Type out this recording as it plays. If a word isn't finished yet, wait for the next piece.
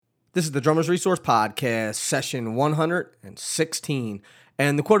This is the Drummers Resource Podcast, session 116.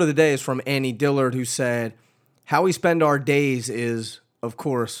 And the quote of the day is from Annie Dillard, who said, "How we spend our days is, of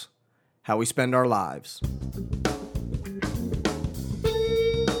course, how we spend our lives."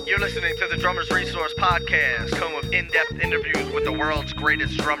 You're listening to the Drummers Resource Podcast, home of in-depth interviews with the world's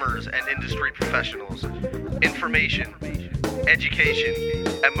greatest drummers and industry professionals. Information, education,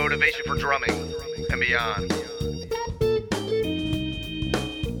 and motivation for drumming and beyond.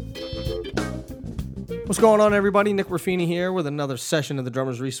 What's going on, everybody? Nick Ruffini here with another session of the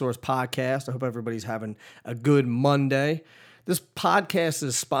Drummers Resource Podcast. I hope everybody's having a good Monday. This podcast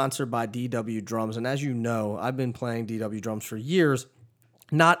is sponsored by DW Drums, and as you know, I've been playing DW Drums for years,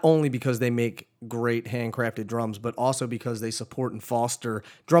 not only because they make great handcrafted drums, but also because they support and foster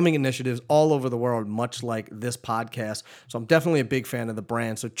drumming initiatives all over the world, much like this podcast. So I'm definitely a big fan of the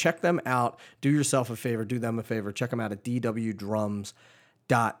brand. So check them out. Do yourself a favor. Do them a favor. Check them out at dwdrums.com.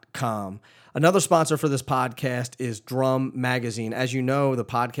 Another sponsor for this podcast is Drum Magazine. As you know, the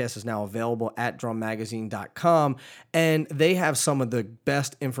podcast is now available at drummagazine.com, and they have some of the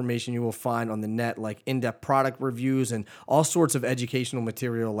best information you will find on the net, like in-depth product reviews and all sorts of educational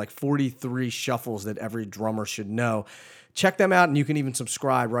material, like 43 shuffles that every drummer should know. Check them out, and you can even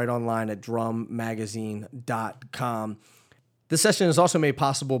subscribe right online at drummagazine.com. This session is also made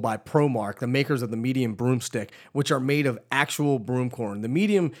possible by ProMark, the makers of the Medium broomstick, which are made of actual broom corn. The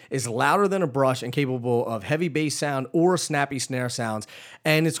Medium is louder than a brush and capable of heavy bass sound or snappy snare sounds,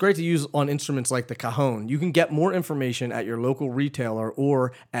 and it's great to use on instruments like the cajon. You can get more information at your local retailer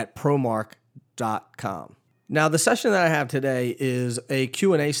or at promark.com. Now, the session that I have today is a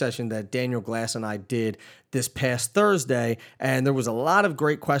Q&A session that Daniel Glass and I did this past Thursday, and there was a lot of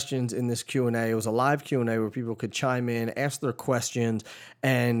great questions in this Q&A. It was a live Q&A where people could chime in, ask their questions,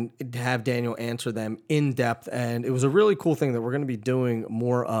 and have Daniel answer them in depth, and it was a really cool thing that we're going to be doing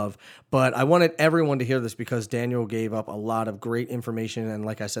more of, but I wanted everyone to hear this because Daniel gave up a lot of great information, and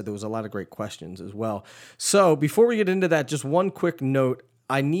like I said, there was a lot of great questions as well. So before we get into that, just one quick note.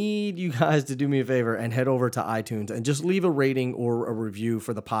 I need you guys to do me a favor and head over to iTunes and just leave a rating or a review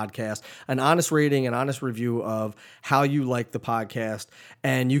for the podcast, an honest rating, an honest review of how you like the podcast.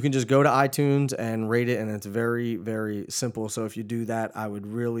 And you can just go to iTunes and rate it, and it's very, very simple. So if you do that, I would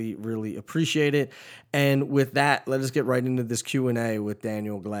really, really appreciate it. And with that, let us get right into this Q&A with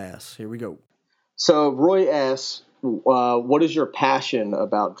Daniel Glass. Here we go. So Roy asks, what is your passion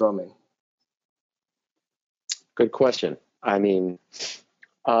about drumming? Good question. I mean,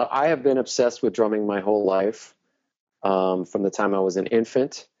 I have been obsessed with drumming my whole life, from the time I was an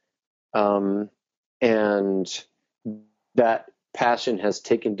infant. And that passion has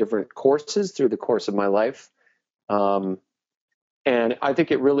taken different courses through the course of my life. And I think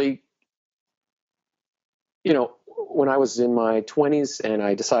it really, when I was in my 20s and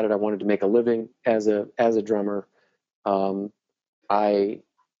I decided I wanted to make a living as a drummer,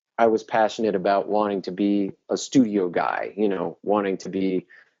 I was passionate about wanting to be a studio guy,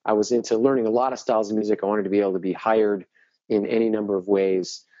 I was into learning a lot of styles of music. I wanted to be able to be hired in any number of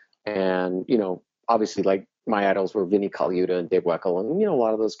ways. And, obviously, like, my idols were Vinnie Colaiuta and Dave Weckl. And, a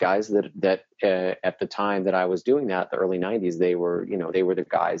lot of those guys that at the time that I was doing that, the early 90s, they were the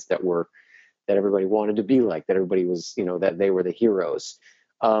guys that everybody wanted to be like, that everybody was, that they were the heroes.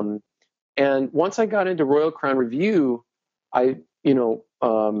 And once I got into Royal Crown Revue,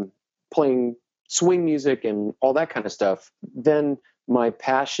 playing swing music and all that kind of stuff, then my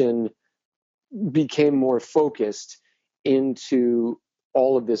passion became more focused into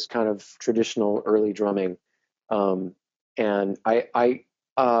all of this kind of traditional early drumming. And I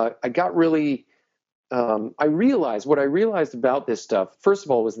got really, I realized about this stuff, first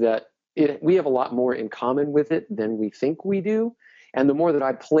of all, was that we have a lot more in common with it than we think we do. And the more that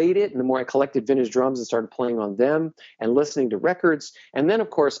I played it, and the more I collected vintage drums and started playing on them and listening to records. And then, of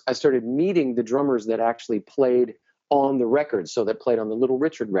course, I started meeting the drummers that actually played on the records. So that played on the Little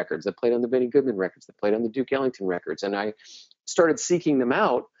Richard records, that played on the Benny Goodman records, that played on the Duke Ellington records. And I started seeking them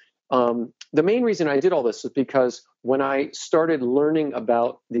out. The main reason I did all this was because when I started learning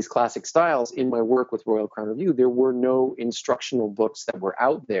about these classic styles in my work with Royal Crown Revue, there were no instructional books that were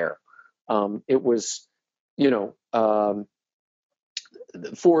out there. It was,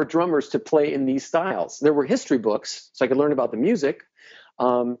 for drummers to play in these styles. There were history books, so I could learn about the music,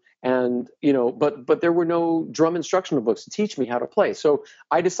 but there were no drum instructional books to teach me how to play. So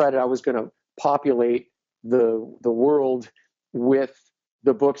I decided I was going to populate the world with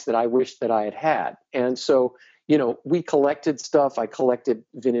the books that I wished that I had had. And so, we collected stuff. I collected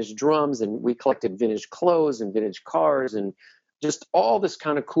vintage drums, and we collected vintage clothes and vintage cars, and just all this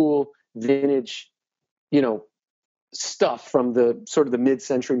kind of cool vintage, stuff from the sort of the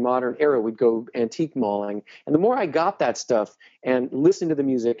mid-century modern era. We'd go antique malling. And the more I got that stuff and listened to the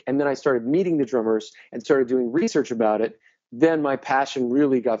music, and then I started meeting the drummers and started doing research about it, then my passion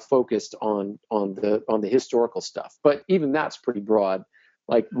really got focused on the historical stuff. But even that's pretty broad.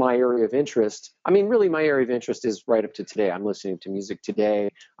 Like my area of interest, I mean, really my area of interest is right up to today. I'm listening to music today.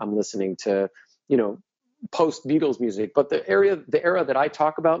 I'm listening to, post Beatles music. But the era that I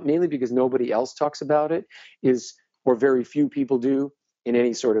talk about, mainly because nobody else talks about it, is, or very few people do in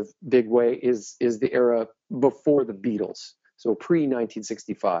any sort of big way, is the era before the Beatles. So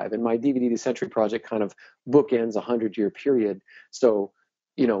pre-1965. And my DVD The Century Project kind of bookends a 100-year period. So,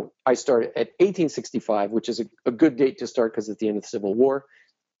 I started at 1865, which is a good date to start because it's the end of the Civil War.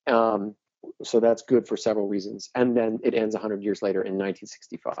 So that's good for several reasons. And then it ends 100 years later in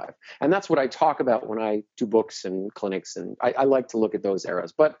 1965. And that's what I talk about when I do books and clinics. And I like to look at those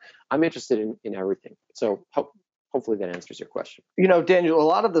eras. But I'm interested in everything. So hopefully that answers your question. Daniel, a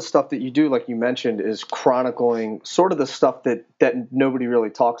lot of the stuff that you do, like you mentioned, is chronicling sort of the stuff that nobody really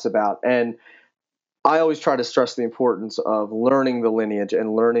talks about. And I always try to stress the importance of learning the lineage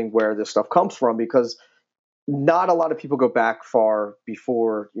and learning where this stuff comes from, because not a lot of people go back far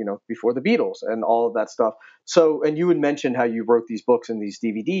before the Beatles and all of that stuff. So, and you had mentioned how you wrote these books and these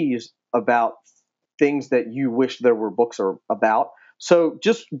DVDs about things that you wish there were books about. So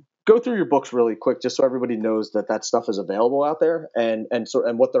just go through your books really quick, just so everybody knows that stuff is available out there and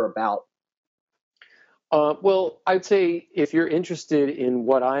what they're about. Well, I'd say if you're interested in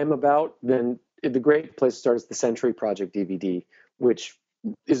what I'm about, then the great place to start is the Century Project DVD, which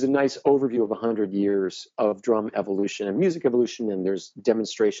is a nice overview of 100 years of drum evolution and music evolution. And there's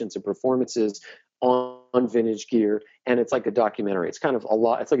demonstrations and performances on vintage gear. And it's like a documentary. It's kind of a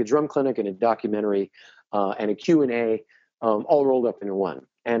lot. It's like a drum clinic and a documentary and a Q&A all rolled up into one.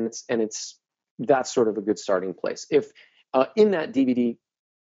 And that's sort of a good starting place. If in that DVD,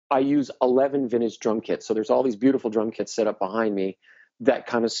 I use 11 vintage drum kits. So there's all these beautiful drum kits set up behind me that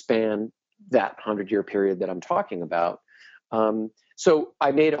kind of span that 100-year period that I'm talking about. So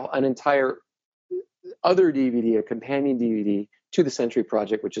I made an entire other DVD, a companion DVD to the Century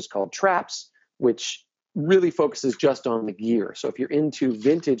Project, which is called Traps, which really focuses just on the gear. So if you're into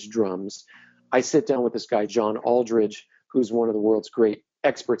vintage drums, I sit down with this guy, John Aldridge, who's one of the world's great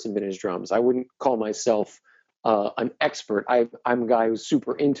experts in vintage drums. I wouldn't call myself an expert. I'm a guy who's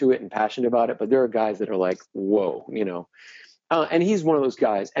super into it and passionate about it, but there are guys that are like, whoa, and he's one of those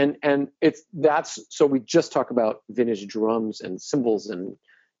guys. And so we just talk about vintage drums and cymbals and,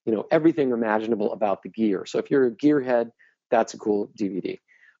 everything imaginable about the gear. So if you're a gearhead, that's a cool DVD.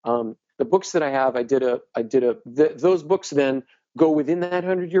 The books that I have, those books then go within that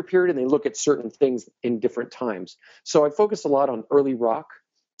 100-year period and they look at certain things in different times. So I focus a lot on early rock.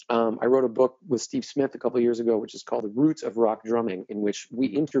 I wrote a book with Steve Smith a couple of years ago, which is called The Roots of Rock Drumming, in which we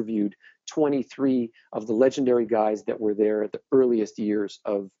interviewed 23 of the legendary guys that were there at the earliest years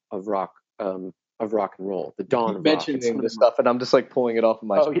of rock and roll, the dawn of rock. Mentioning this stuff, and I'm just like pulling it off of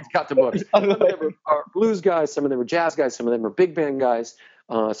my. Oh, he's got the books. Some of them are blues guys, some of them are jazz guys, some of them are big band guys,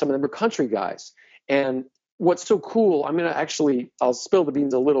 some of them are country guys. And what's so cool, I'll spill the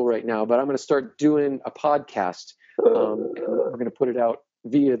beans a little right now, but I'm going to start doing a podcast. And we're going to put it out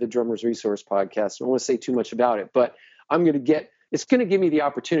via the Drummers Resource podcast. I don't want to say too much about it, but it's going to give me the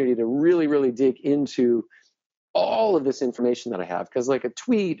opportunity to really, really dig into all of this information that I have. Because like a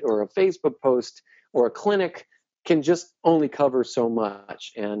tweet or a Facebook post or a clinic can just only cover so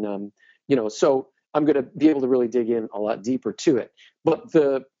much. And, so I'm going to be able to really dig in a lot deeper to it. But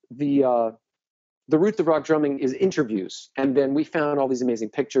the Roots of Rock Drumming is interviews. And then we found all these amazing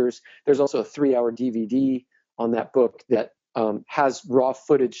pictures. There's also a 3-hour DVD on that book that has raw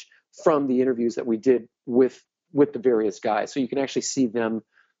footage from the interviews that we did with the various guys. So you can actually see them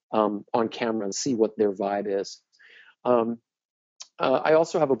on camera and see what their vibe is. I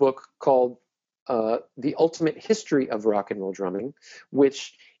also have a book called The Ultimate History of Rock and Roll Drumming,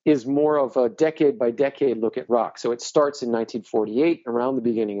 which is more of a decade by decade look at rock. So it starts in 1948, around the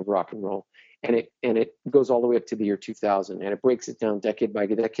beginning of rock and roll, and it goes all the way up to the year 2000, and it breaks it down decade by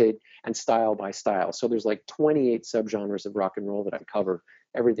decade and style by style. So there's like 28 subgenres of rock and roll that I cover,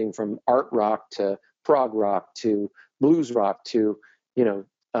 everything from art rock to prog rock to blues rock to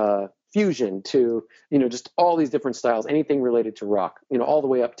fusion to just all these different styles, anything related to rock, all the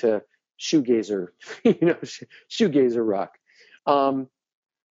way up to shoegazer, shoegazer rock.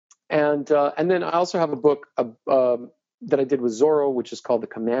 And then I also have a book that I did with Zorro, which is called The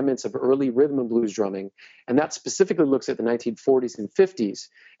Commandments of Early Rhythm and Blues Drumming. And that specifically looks at the 1940s and 50s.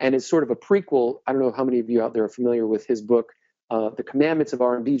 And it's sort of a prequel. I don't know how many of you out there are familiar with his book, The Commandments of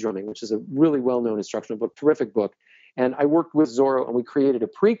R&B Drumming, which is a really well-known instructional book, terrific book. And I worked with Zorro, and we created a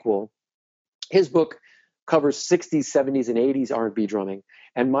prequel. His book covers 60s, 70s, and 80s R&B drumming,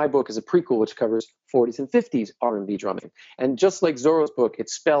 and my book is a prequel which covers 40s and 50s R&B drumming. And just like Zorro's book, it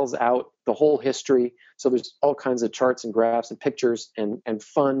spells out the whole history. So there's all kinds of charts and graphs and pictures and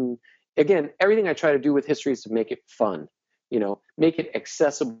fun. Again, everything I try to do with history is to make it fun, make it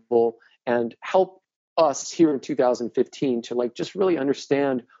accessible and help us here in 2015 to like just really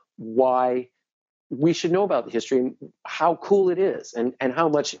understand why we should know about the history and how cool it is and how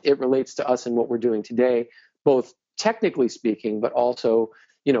much it relates to us and what we're doing today, both technically speaking, but also,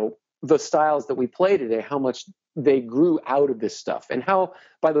 the styles that we play today, how much they grew out of this stuff. And how,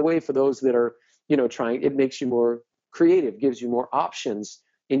 by the way, for those that are, trying, it makes you more creative, gives you more options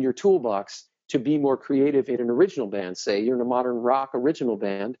in your toolbox to be more creative in an original band. Say you're in a modern rock original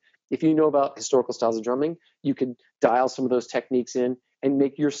band. If you know about historical styles of drumming, you could dial some of those techniques in and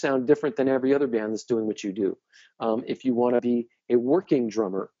make your sound different than every other band that's doing what you do. If you want to be a working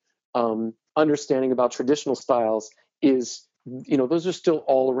drummer, understanding about traditional styles is, those are still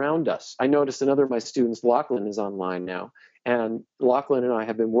all around us. I noticed another of my students, Lachlan, is online now. And Lachlan and I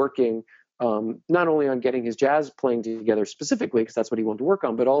have been working not only on getting his jazz playing together specifically, because that's what he wanted to work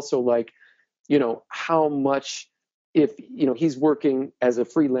on, but also like, how much if, he's working as a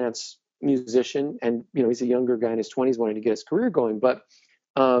freelance musician and, he's a younger guy in his 20s wanting to get his career going. But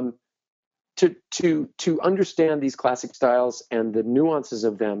to understand these classic styles and the nuances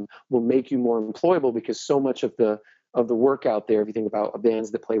of them will make you more employable, because so much of the work out there, if you think about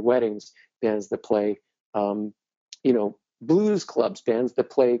bands that play weddings, bands that play, blues clubs, bands that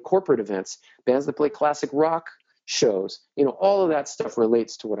play corporate events, bands that play classic rock shows, all of that stuff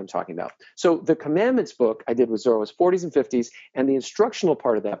relates to what I'm talking about. So the Commandments book I did with Zorro was 40s and 50s, and the instructional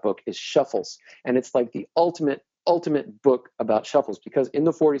part of that book is shuffles. And it's like the ultimate book about shuffles, because in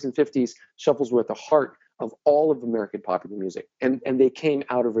the 40s and 50s, shuffles were at the heart of all of American popular music, and they came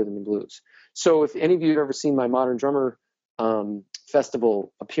out of rhythm and blues. So if any of you have ever seen my Modern Drummer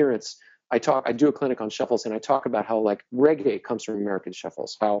festival appearance, I do a clinic on shuffles, and I talk about how like reggae comes from American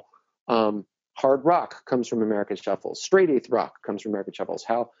shuffles, how hard rock comes from American shuffles, straight eighth rock comes from American shuffles,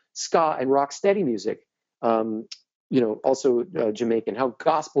 how ska and rock steady music, also Jamaican, how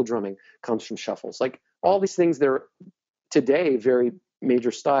gospel drumming comes from shuffles. Like all these things that are today very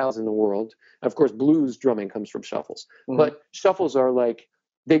major styles in the world. Of course, blues drumming comes from shuffles, but shuffles are like,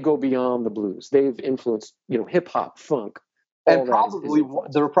 they go beyond the blues. They've influenced, hip hop, funk. And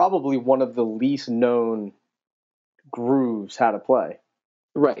they're probably one of the least known grooves how to play.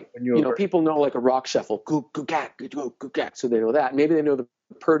 Right. People know like a rock shuffle, so they know that. Maybe they know the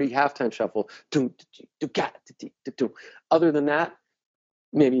Purdy halftime shuffle. Other than that,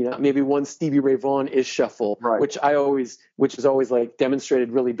 maybe not. Maybe one Stevie Ray Vaughan-ish shuffle, right, which is always like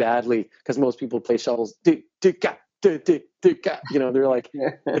demonstrated really badly because most people play shuffles. They're like,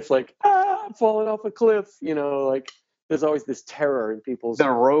 it's like, I'm falling off a cliff. Like there's always this terror in people's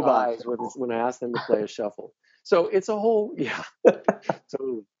eyes when I ask them to play a shuffle. So it's a whole,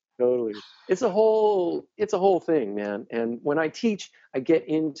 totally. It's a whole thing, man. And when I teach, I get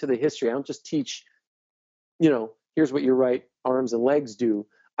into the history. I don't just teach, here's what your right arms and legs do.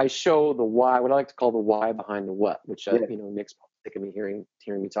 I show the why, what I like to call the why behind the what, which, Nick's sick of me hearing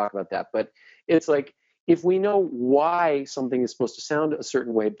me talk about that. But it's like, if we know why something is supposed to sound a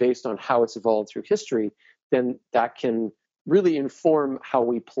certain way based on how it's evolved through history, then that can really inform how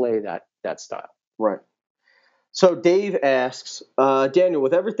we play that style. Right. So Dave asks, Daniel,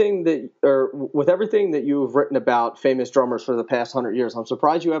 with everything that you've written about famous drummers for the past 100 years, I'm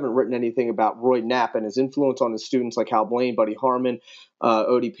surprised you haven't written anything about Roy Knapp and his influence on his students like Hal Blaine, Buddy Harman,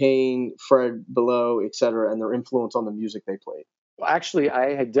 Odie Payne, Fred Below, etc., and their influence on the music they played. Well, actually,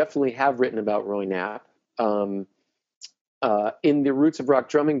 I definitely have written about Roy Knapp. In the Roots of Rock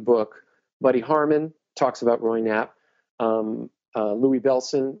Drumming book, Buddy Harman talks about Roy Knapp. Louis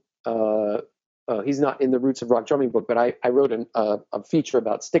Bellson, he's not in the Roots of Rock Drumming book, but I wrote a feature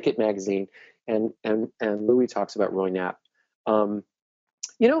about Stick It magazine, and Louis talks about Roy Knapp.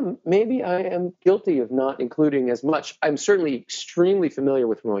 Maybe I am guilty of not including as much. I'm certainly extremely familiar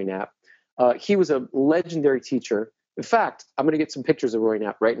with Roy Knapp. He was a legendary teacher. In fact, I'm going to get some pictures of Roy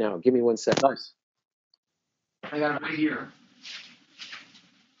Knapp right now. Give me 1 second. Nice. I got it right here.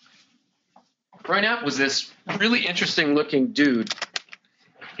 Roy Knapp was this really interesting looking dude.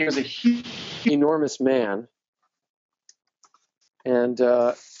 He was a huge, enormous man. And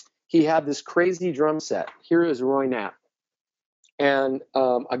he had this crazy drum set. Here is Roy Knapp. And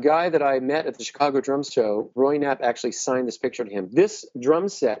a guy that I met at the Chicago Drum Show, Roy Knapp actually signed this picture to him. This drum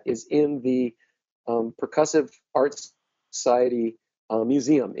set is in the Percussive Arts Society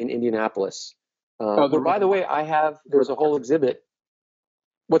Museum in Indianapolis. By the way, there's a whole exhibit.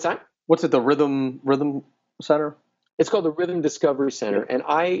 What's that? What's it? The Rhythm Center? It's called the Rhythm Discovery Center, and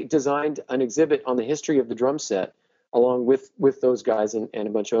I designed an exhibit on the history of the drum set along with those guys and a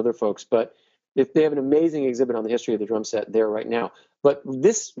bunch of other folks. But they have an amazing exhibit on the history of the drum set there right now. But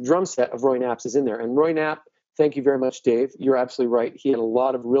this drum set of Roy Knapp's is in there, and Roy Knapp, thank you very much, Dave. You're absolutely right. He had a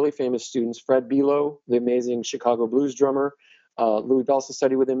lot of really famous students. Fred Below, the amazing Chicago blues drummer. Louis Bellson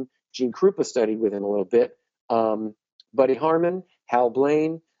studied with him. Gene Krupa studied with him a little bit. Buddy Harmon, Hal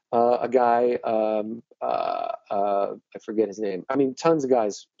Blaine, a guy, I forget his name. I mean, tons of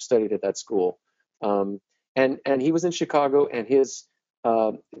guys studied at that school. And he was in Chicago, and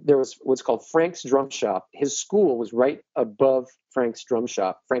there was what's called Frank's Drum Shop. His school was right above Frank's Drum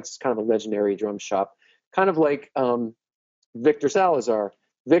Shop. Frank's is kind of a legendary drum shop, kind of like Victor Salazar.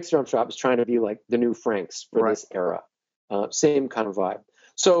 Vic's Drum Shop is trying to be like the new Frank's for this era. Same kind of vibe.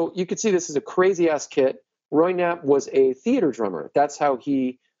 So you could see this is a crazy ass kit. Roy Knapp was a theater drummer. That's how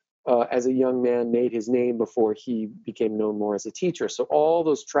he, as a young man, made his name before he became known more as a teacher. So all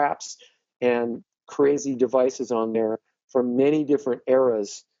those traps and crazy devices on there from many different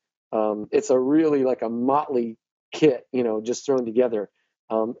eras. It's a really like a motley kit, just thrown together.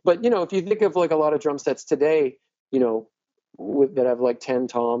 But, if you think of like a lot of drum sets today, that have like 10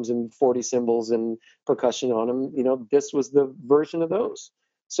 toms and 40 cymbals and percussion on them, this was the version of those.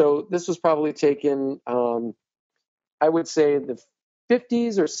 So this was probably taken, I would say the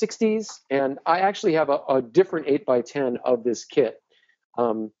 50s or 60s. And I actually have a different 8x10 of this kit.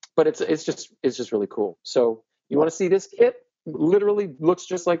 But it's just really cool. So you want to see this kit? Literally looks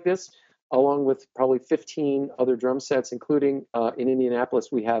just like this, along with probably 15 other drum sets, including in Indianapolis,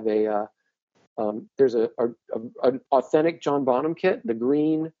 we have there's an authentic John Bonham kit, the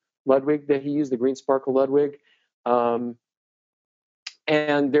green Ludwig that he used, the green sparkle Ludwig.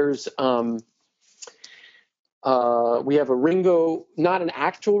 And there's we have a Ringo, not an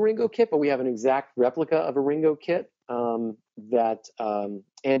actual Ringo kit, but we have an exact replica of a Ringo kit that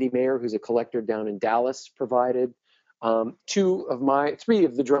Andy Mayer, who's a collector down in Dallas, provided. Three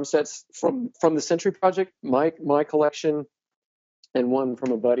of the drum sets from the Century Project, my collection, and one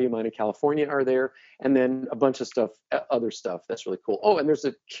from a buddy of mine in California are there, and then a bunch of stuff, other stuff that's really cool. Oh, and there's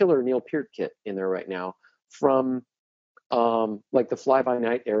a killer Neil Peart kit in there right now from like the Fly By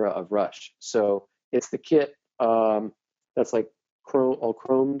Night era of Rush. So it's the kit that's like all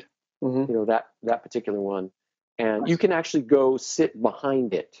chromed, that particular one, and you can actually go sit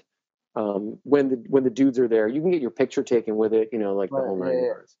behind it when the dudes are there. You can get your picture taken with it, like the whole 9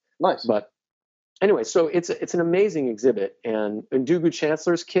 yards. Nice. But anyway, so it's an amazing exhibit, and Ndugu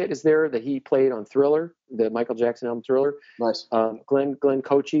Chancellor's kit is there that he played on Thriller, the Michael Jackson album Thriller. Nice. Glenn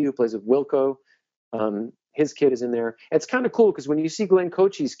Cochi, who plays with Wilco, his kit is in there. It's kind of cool because when you see Glenn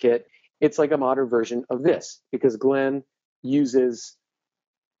Cochi's kit, it's like a modern version of this, because Glenn uses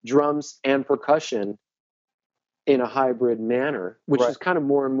drums and percussion in a hybrid manner, which is kind of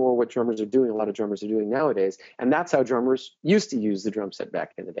more and more what drummers are doing. A lot of drummers are doing nowadays, and that's how drummers used to use the drum set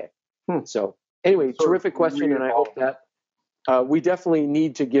back in the day. So anyway, terrific question, and I hope that we definitely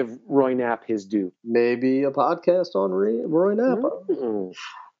need to give Roy Knapp his due. Maybe a podcast on Roy Knapp.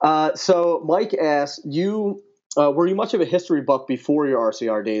 Mm-hmm. So Mike asked, were you much of a history buff before your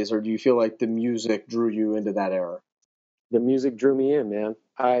RCR days, or do you feel like the music drew you into that era? The music drew me in, man.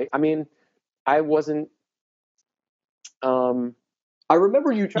 I mean, I wasn't. I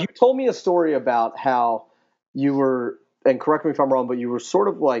remember you told me a story about how you were, and correct me if I'm wrong, but you were sort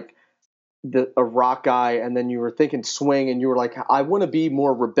of like a rock guy, and then you were thinking swing, and you were like, I want to be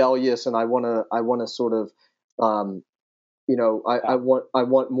more rebellious, and I want to sort of, I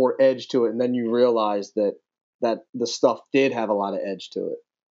want more edge to it, and then you realized that the stuff did have a lot of edge to it,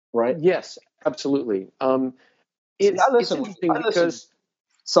 right? Yes, absolutely. It's interesting because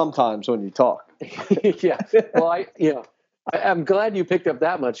sometimes when you talk, yeah. Well, I'm glad you picked up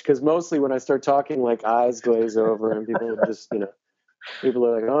that much, because mostly when I start talking, like eyes glaze over, and people are just, people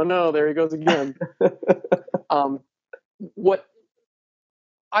are like, oh no, there he goes again. The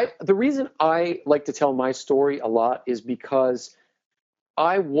reason I like to tell my story a lot is because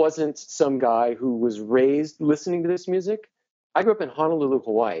I wasn't some guy who was raised listening to this music. I grew up in Honolulu,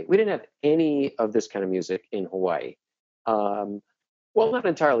 Hawaii. We didn't have any of this kind of music in Hawaii. Well, not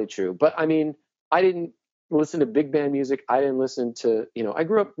entirely true, but I mean, I didn't listen to big band music. I didn't listen to, I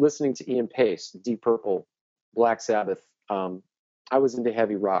grew up listening to Ian Pace, Deep Purple, Black Sabbath. I was into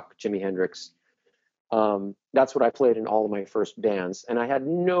heavy rock, Jimi Hendrix. That's what I played in all of my first bands. And I had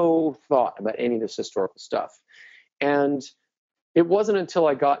no thought about any of this historical stuff. And it wasn't until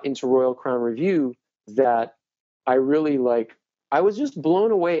I got into Royal Crown Review that I really I was just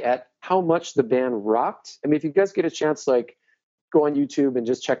blown away at how much the band rocked. I mean, if you guys get a chance, like, go on YouTube and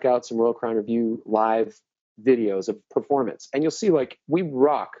just check out some Royal Crown Review live videos of performance, and you'll see, like, we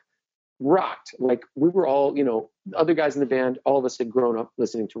rocked. Like, we were all, other guys in the band, all of us had grown up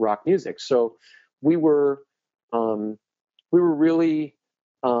listening to rock music. So we were, really,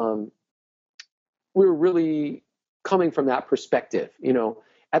 we were really coming from that perspective,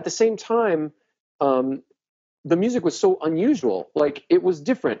 At the same time, the music was so unusual. Like, it was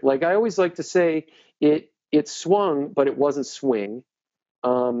different. Like, I always like to say, it swung, but it wasn't swing.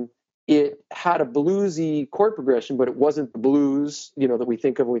 It had a bluesy chord progression, but it wasn't the blues, that we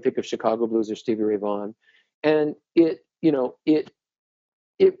think of when we think of Chicago blues or Stevie Ray Vaughan. And it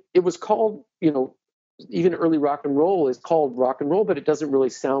was called, even early rock and roll is called rock and roll, but it doesn't really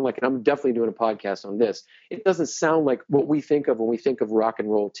sound like, and I'm definitely doing a podcast on this, it doesn't sound like what we think of when we think of rock and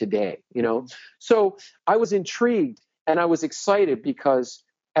roll today, So I was intrigued and I was excited because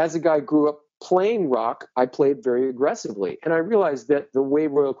as a guy who grew up playing rock, I played very aggressively. And I realized that the way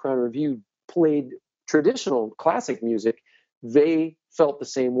Royal Crown Review played traditional classic music, they felt the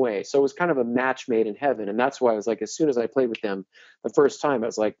same way. So it was kind of a match made in heaven. And that's why I was like, as soon as I played with them the first time, I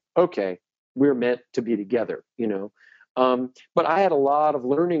was like, okay, we're meant to be together, But I had a lot of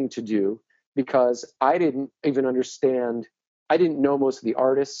learning to do because I didn't even understand. I didn't know most of the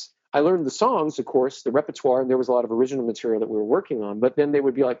artists. I learned the songs, of course, the repertoire, and there was a lot of original material that we were working on. But then they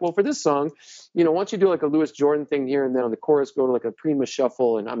would be like, well, for this song, why don't you do like a Louis Jordan thing here, and then on the chorus go to like a prima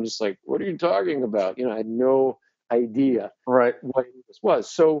shuffle. And I'm just like, what are you talking about? I had no idea right what this was.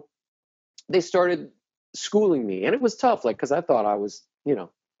 So they started schooling me, and it was tough, like, because I thought I was,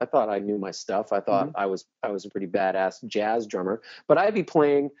 I thought I knew my stuff. I thought I was a pretty badass jazz drummer, but I'd be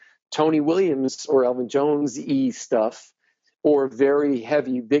playing Tony Williams or Elvin Jones-y stuff, or very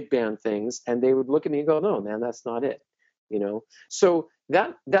heavy big band things, and they would look at me and go, no, man, that's not it, So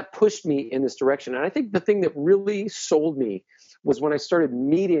that pushed me in this direction. And I think the thing that really sold me was when I started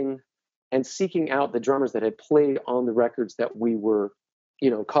meeting and seeking out the drummers that had played on the records that we were,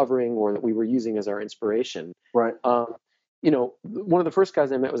 covering or that we were using as our inspiration. Right. One of the first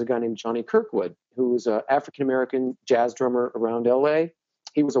guys I met was a guy named Johnny Kirkwood, who was an African-American jazz drummer around LA.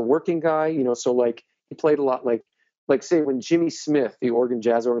 He was a working guy, so like he played a lot, like say when Jimmy Smith, the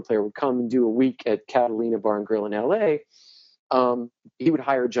jazz organ player, would come and do a week at Catalina Bar and Grill in LA, he would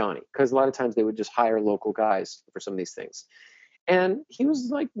hire Johnny, because a lot of times they would just hire local guys for some of these things. And he was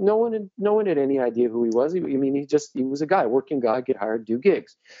like, no one had any idea who he was. He was a guy, working guy, get hired, do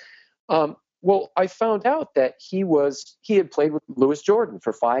gigs. Well, I found out that he had played with Louis Jordan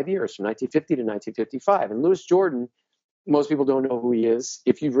for 5 years, from 1950 to 1955. And Louis Jordan, most people don't know who he is.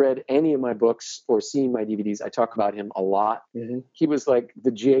 If you've read any of my books or seen my DVDs, I talk about him a lot. Mm-hmm. He was like the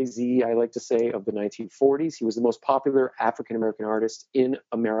Jay-Z, I like to say, of the 1940s. He was the most popular African-American artist in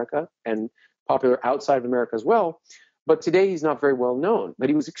America, and popular outside of America as well. But today he's not very well known, but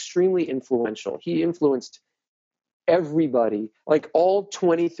he was extremely influential. He influenced everybody, like all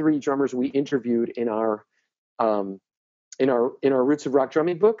 23 drummers we interviewed in our Roots of Rock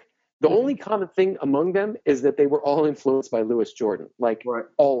drumming book. The only common thing among them is that they were all influenced by Louis Jordan, like right.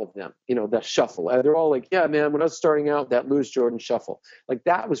 All of them, that shuffle. They're all like, yeah, man, when I was starting out, that Louis Jordan shuffle, like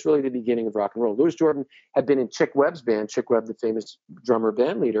that was really the beginning of rock and roll. Louis Jordan had been in Chick Webb's band, Chick Webb, the famous drummer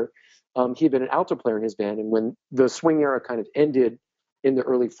band leader. He had been an alto player in his band. And when the swing era kind of ended in the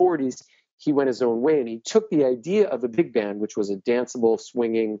early 40s, he went his own way, and he took the idea of a big band, which was a danceable,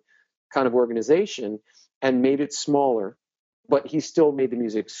 swinging kind of organization, and made it smaller, but he still made the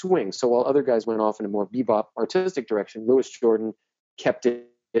music swing. So while other guys went off in a more bebop artistic direction, Louis Jordan kept it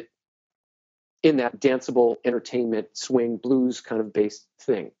in that danceable entertainment, swing, blues kind of based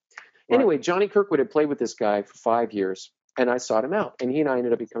thing. Right. Anyway, Johnny Kirkwood had played with this guy for 5 years, and I sought him out, and he and I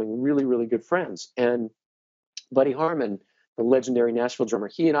ended up becoming really, really good friends. And Buddy Harman, the legendary Nashville drummer,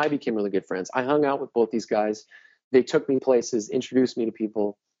 he and I became really good friends. I hung out with both these guys. They took me places, introduced me to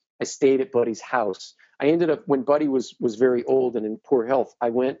people. I stayed at Buddy's house. I ended up, when Buddy was very old and in poor health, I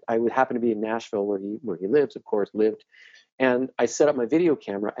would happen to be in Nashville where he lives, of course, lived. And I set up my video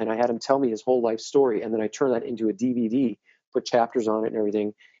camera and I had him tell me his whole life story. And then I turned that into a DVD, put chapters on it and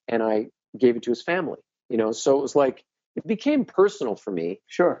everything. And I gave it to his family, so it was like, it became personal for me.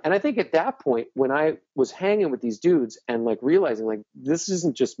 Sure. And I think at that point, when I was hanging with these dudes and like realizing like, this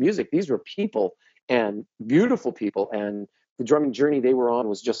isn't just music, these were people, and beautiful people, and the drumming journey they were on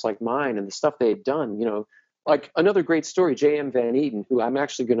was just like mine, and the stuff they had done, like another great story, J.M. Van Eaton, who I'm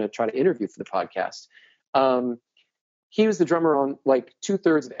actually going to try to interview for the podcast. He was the drummer on like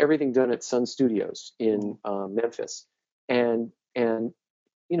 2/3 of everything done at Sun Studios in Memphis. And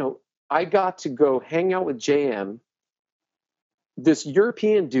I got to go hang out with J.M. this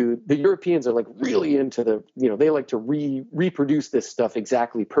European dude, the Europeans are like really into the, they like to reproduce this stuff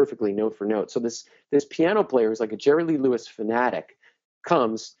exactly perfectly note for note. So this piano player is like a Jerry Lee Lewis fanatic,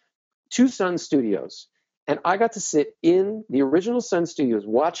 comes to Sun Studios. And I got to sit in the original Sun Studios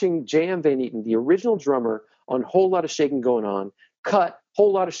watching J.M. Van Eaton, the original drummer, on Whole Lot of Shaking Going On, cut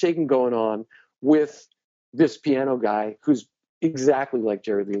Whole Lot of Shaking Going On with this piano guy who's exactly like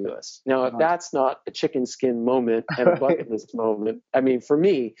Jerry Lee Lewis. Now, if that's not a chicken skin moment and a bucket list moment, I mean, for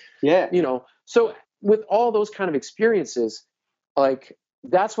me, so with all those kind of experiences, like,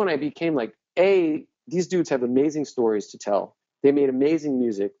 that's when I became like, these dudes have amazing stories to tell. They made amazing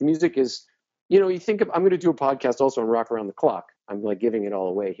music. The music is, you think of, I'm going to do a podcast also on Rock Around the Clock. I'm like giving it all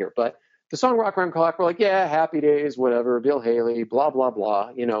away here, but the song Rock Around the Clock, we're like, yeah, Happy Days, whatever, Bill Haley, blah, blah,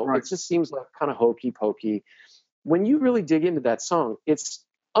 blah. It just seems like kind of hokey pokey. When you really dig into that song, it's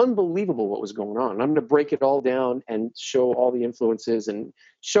unbelievable what was going on. I'm going to break it all down and show all the influences and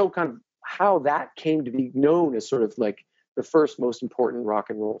show kind of how that came to be known as sort of like the first most important rock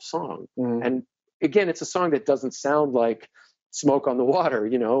and roll song. Mm. And again, it's a song that doesn't sound like Smoke on the Water,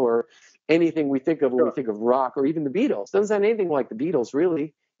 or anything we think of when we think of rock, or even the Beatles. It doesn't sound anything like the Beatles,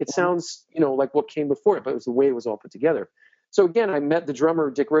 really. It sounds, like what came before it, but it was the way it was all put together. So again, I met the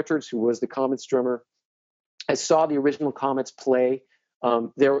drummer, Dick Richards, who was the Comets drummer. I saw the original Comets play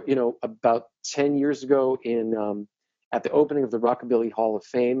there, about 10 years ago at the opening of the Rockabilly Hall of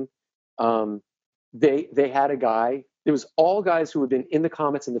Fame. They had a guy. It was all guys who had been in the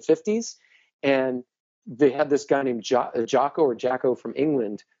Comets in the 50s, and they had this guy named Jacko from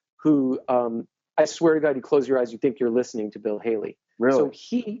England, who I swear to God, you close your eyes, you think you're listening to Bill Haley. Really? So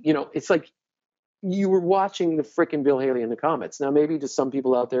he, it's like you were watching the frickin' Bill Haley and the Comets. Now, maybe to some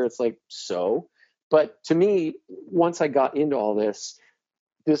people out there, it's like, so. But to me, once I got into all this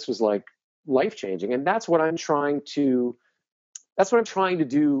was like life-changing. And that's what I'm trying to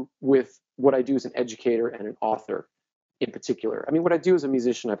do with what I do as an educator and an author in particular. I mean, what I do as a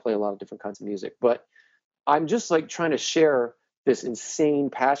musician, I play a lot of different kinds of music, but I'm just like trying to share this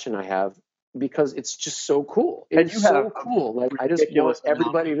insane passion I have because it's just so cool. It's so cool. Like, I just want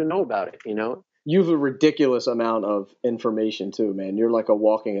everybody to know about it, You have a ridiculous amount of information too, man. You're like a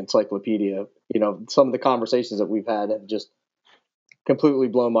walking encyclopedia. Some of the conversations that we've had have just completely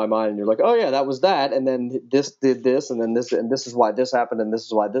blown my mind. And you're like, oh yeah, that was that. And then this did this, and then this, and this is why this happened, and this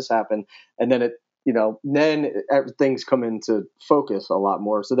is why this happened. And then things come into focus a lot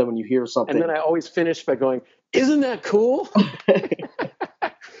more. So then when you hear something. And then I always finish by going, isn't that cool?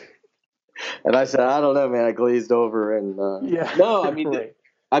 And I said, I don't know, man. I glazed over. And no, I mean, right.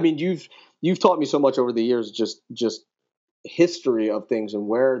 You've taught me so much over the years, just history of things and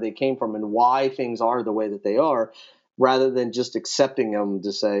where they came from and why things are the way that they are, rather than just accepting them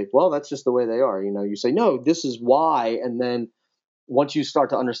to say, well, that's just the way they are. You say, no, this is why. And then once you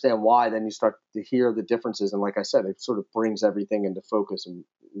start to understand why, then you start to hear the differences. And like I said, it sort of brings everything into focus, and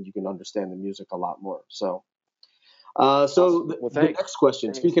you can understand the music a lot more. So. The next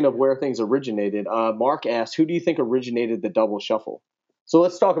question, speaking of where things originated, Mark asked, who do you think originated the double shuffle? So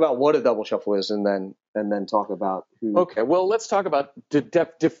let's talk about what a double shuffle is, and then talk about who. Okay, well, let's talk about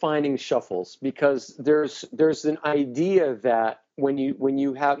defining shuffles, because there's an idea that when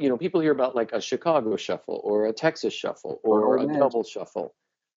you have, people hear about like a Chicago shuffle or a Texas shuffle or a double shuffle.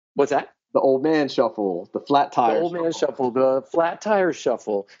 What's that? The old man shuffle, the flat tire. The old man shuffle, the flat tire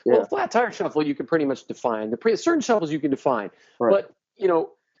shuffle. Yeah. Well, the flat tire shuffle you can pretty much define. Certain shuffles you can define. Right. But,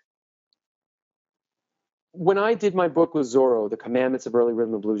 when I did my book with Zorro, The Commandments of Early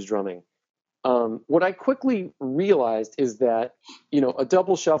Rhythm and Blues Drumming, what I quickly realized is that, a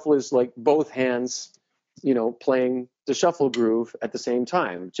double shuffle is like both hands, playing the shuffle groove at the same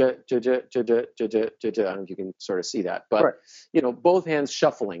time. I don't know if you can sort of see that, but, right. Both hands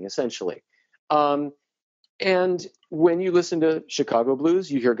shuffling, essentially. And when you listen to Chicago blues,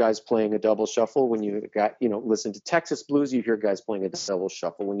 you hear guys playing a double shuffle. When you listen to Texas blues, you hear guys playing a double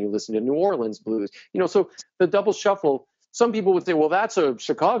shuffle. When you listen to New Orleans blues, so the double shuffle, some people would say, well, that's a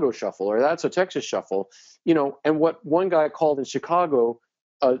Chicago shuffle or that's a Texas shuffle, and what one guy called in Chicago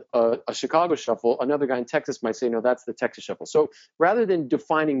a Chicago shuffle, another guy in Texas might say, no, that's the Texas shuffle. So rather than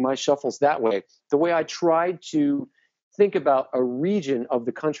defining my shuffles that way, the way I tried to think about a region of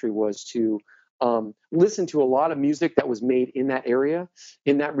the country was to listen to a lot of music that was made in that area,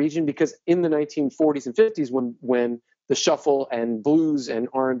 in that region, because in the 1940s and 50s, when the shuffle and blues and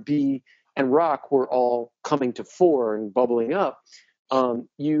R&B and rock were all coming to fore and bubbling up,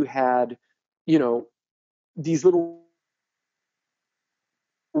 you had, these little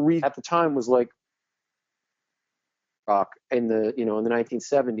at the time was like rock in the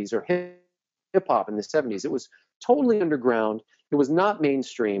 1970s, or hip hop in the 70s. It was totally underground. It was not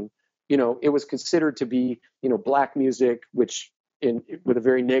mainstream. It was considered to be, black music, which with a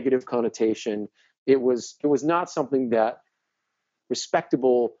very negative connotation. It was not something that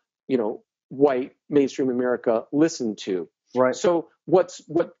respectable, white mainstream America listened to. Right. So what's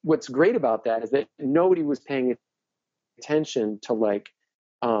great about that is that nobody was paying attention to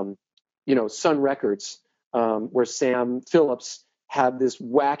Sun Records, where Sam Phillips had this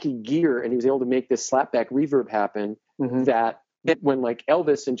wacky gear and he was able to make this slapback reverb happen. Mm-hmm. that when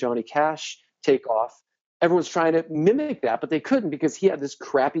Elvis and Johnny Cash take off, everyone's trying to mimic that, but they couldn't because he had this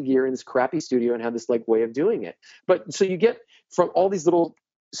crappy gear in this crappy studio and had this way of doing it. But so you get from all these little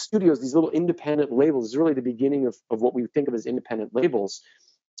studios, these little independent labels, is really the beginning of what we think of as independent labels,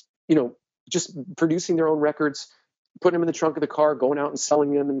 just producing their own records, putting them in the trunk of the car, going out and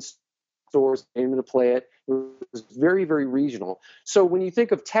selling them in stores, aiming to play it. It was very, very regional. So when you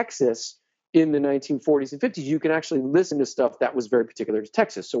think of Texas in the 1940s and 50s, you can actually listen to stuff that was very particular to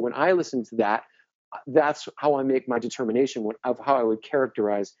Texas. So when I listen to that, that's how I make my determination of how I would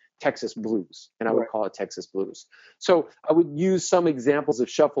characterize Texas blues, and I would call it Texas blues. So I would use some examples of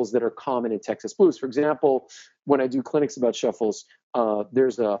shuffles that are common in Texas blues. For example, when I do clinics about shuffles,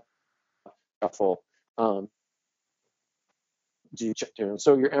 there's a shuffle. So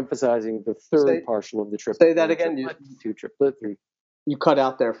you're emphasizing the third partial of the triplet. Say that again. Two triplet, three. You cut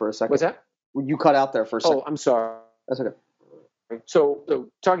out there for a second. What's that? You cut out there for a second. Oh, I'm sorry. That's okay. So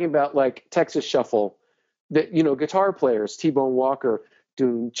talking about Texas shuffle, that guitar players, T-Bone Walker,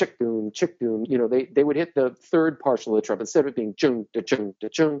 doon chick doon, they would hit the third partial of the trumpet instead of it being chung da chung da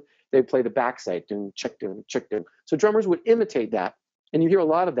chung. They'd play the backside doon chick doon chick doon. So drummers would imitate that, and you hear a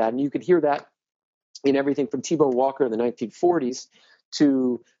lot of that, and you could hear that in everything from T-Bone Walker in the 1940s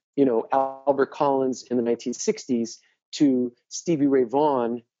to Albert Collins in the 1960s to Stevie Ray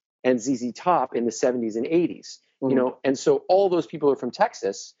Vaughan and ZZ Top in the 70s and 80s. And so all those people are from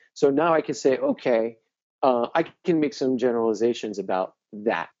Texas. So now I can say, okay, I can make some generalizations about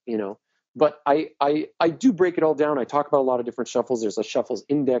that, but I do break it all down. I talk about a lot of different shuffles. There's a shuffles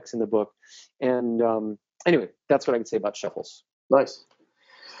index in the book. And anyway, that's what I can say about shuffles. Nice.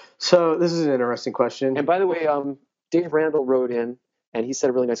 So this is an interesting question. And by the way, Dave Randall wrote in, and he said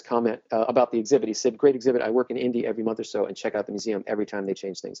a really nice comment about the exhibit. He said, great exhibit. I work in Indy every month or so and check out the museum every time they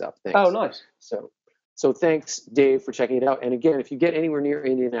change things up. Thanks. Oh, nice. So thanks, Dave, for checking it out. And again, if you get anywhere near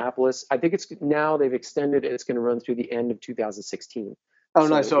Indianapolis, I think now they've extended it. It's going to run through the end of 2016. Oh,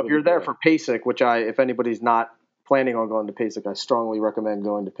 nice. So if you're there for PASIC, which if anybody's not planning on going to PASIC, I strongly recommend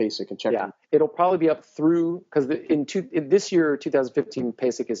going to PASIC and checking. Yeah, it'll probably be up through, because in this year, 2015,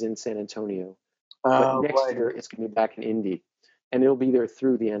 PASIC is in San Antonio. But next year, it's going to be back in Indy. And it'll be there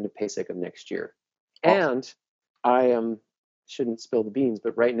through the end of PASIC of next year. Awesome. And shouldn't spill the beans,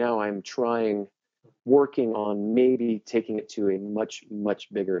 but right now I'm working on maybe taking it to a much,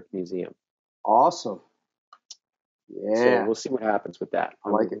 much bigger museum. Awesome. Yeah. So we'll see what happens with that. I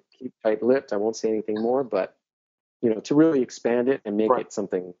like it. Keep tight-lipped. I won't say anything more, but to really expand it and make it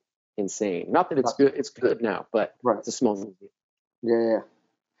something insane. Not that it's good. It's good now, but it's a small museum. Yeah.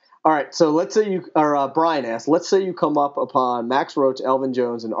 All right. So let's say Brian asked, let's say you come up upon Max Roach, Elvin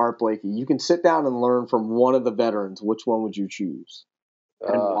Jones, and Art Blakey. You can sit down and learn from one of the veterans. Which one would you choose?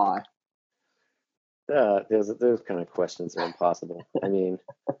 And why? Those kind of questions are impossible. I mean,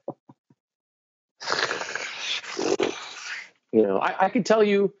 I could tell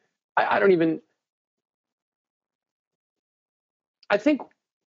you, I don't even. I think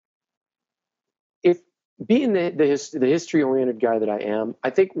if being the history-oriented guy that I am, I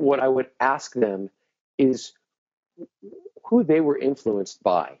think what I would ask them is who they were influenced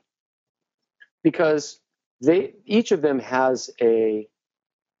by, because each of them has a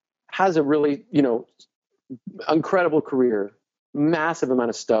really, incredible career, massive amount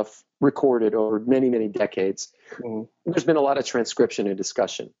of stuff recorded over many, many decades. Mm-hmm. There's been a lot of transcription and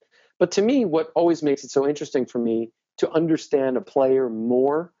discussion. But to me, what always makes it so interesting for me to understand a player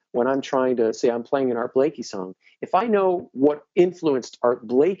more when I'm trying to say I'm playing an Art Blakey song, if I know what influenced Art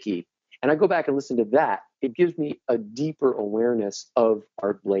Blakey and I go back and listen to that, it gives me a deeper awareness of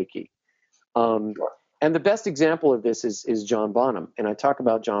Art Blakey. And the best example of this is John Bonham. And I talk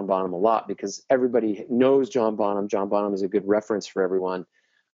about John Bonham a lot because everybody knows John Bonham. John Bonham is a good reference for everyone.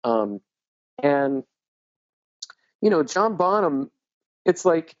 And John Bonham, it's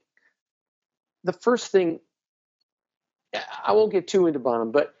like the first thing, I won't get too into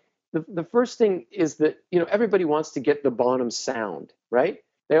Bonham, but the first thing is that, everybody wants to get the Bonham sound, right?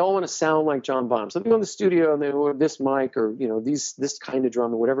 They all want to sound like John Bonham. So they go in the studio and they have this mic or, this kind of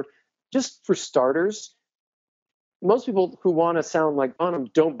drum or whatever. Just for starters, most people who want to sound like Bonham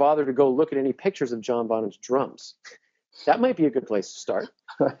don't bother to go look at any pictures of John Bonham's drums. That might be a good place to start.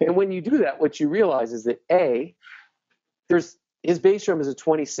 And when you do that, what you realize is that his bass drum is a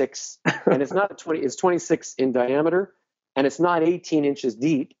 26, and it's not a 20. It's 26 in diameter, and it's not 18 inches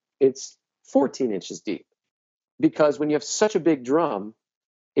deep. It's 14 inches deep. Because when you have such a big drum,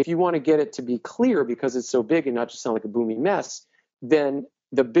 if you want to get it to be clear because it's so big and not just sound like a booming mess, then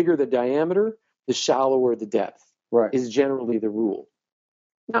the bigger the diameter, the shallower the depth is generally the rule.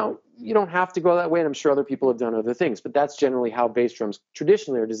 Now, you don't have to go that way, and I'm sure other people have done other things, but that's generally how bass drums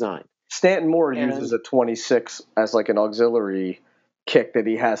traditionally are designed. Stanton Moore uses a 26 as like an auxiliary kick that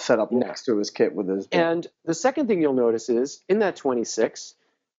he has set up next to his kit with his. And the second thing you'll notice is in that 26,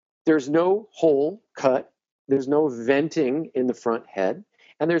 there's no hole cut, there's no venting in the front head,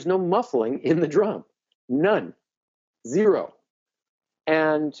 and there's no muffling in the drum. None. Zero.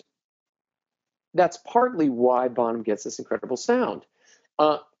 And that's partly why Bonham gets this incredible sound.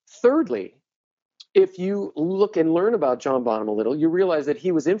 Thirdly, if you look and learn about John Bonham a little, you realize that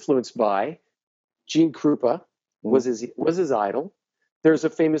he was influenced by Gene Krupa, was his idol. There's a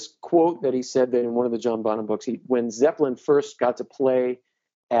famous quote that he said that in one of the John Bonham books, when Zeppelin first got to play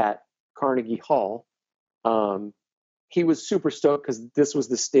at Carnegie Hall, he was super stoked because this was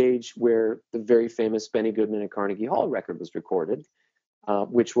the stage where the very famous Benny Goodman and Carnegie Hall record was recorded,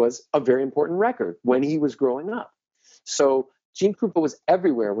 which was a very important record when he was growing up. So Gene Krupa was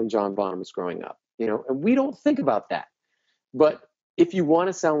everywhere when John Bonham was growing up, and we don't think about that. But if you want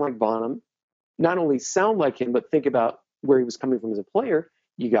to sound like Bonham, not only sound like him, but think about where he was coming from as a player,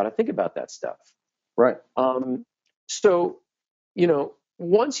 you got to think about that stuff. Right. So,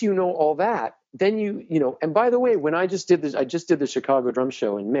 once you know all that, then and by the way, when I just did the Chicago Drum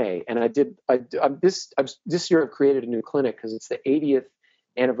Show in May, and this year I've created a new clinic because it's the 80th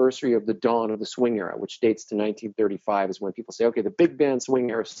anniversary of the dawn of the swing era, which dates to 1935, is when people say, okay, the big band swing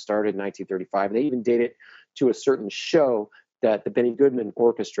era started in 1935. And they even date it to a certain show that the Benny Goodman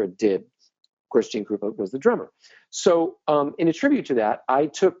Orchestra did. Of course, Gene Krupa was the drummer. So in a tribute to that, I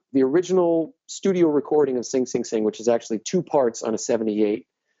took the original studio recording of Sing Sing Sing, which is actually 2 parts on a 78,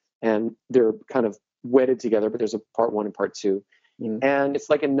 and they're kind of wedded together, but there's a part 1 and part 2. And it's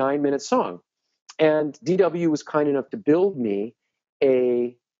like a 9-minute song. And DW was kind enough to build me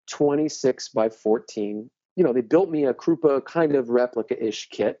a 26 by 14. They built me a Krupa kind of replica-ish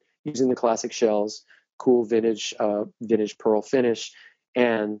kit using the classic shells, cool vintage pearl finish,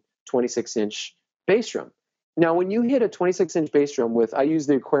 and 26-inch bass drum. Now, when you hit a 26-inch bass drum I use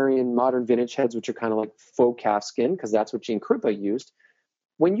the Aquarian modern vintage heads, which are kind of like faux calf skin, because that's what Gene Krupa used.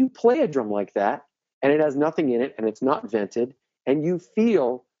 When you play a drum like that, and it has nothing in it, and it's not vented, and you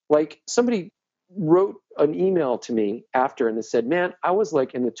feel like somebody wrote an email to me after and they said, man, I was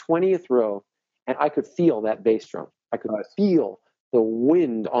like in the 20th row and I could feel that bass drum. I could feel the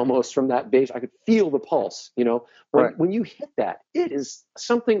wind almost from that bass. I could feel the pulse, when you hit that, it is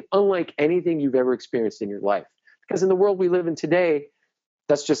something unlike anything you've ever experienced in your life. Because in the world we live in today,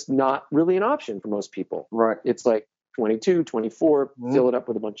 that's just not really an option for most people. Right. It's like 22, 24, fill it up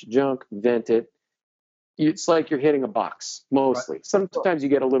with a bunch of junk, vent it. It's like you're hitting a box mostly. Right. Sometimes you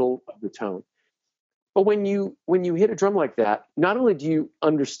get a little of the tone. But when you hit a drum like that, not only do you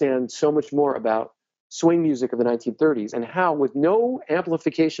understand so much more about swing music of the 1930s and how, with no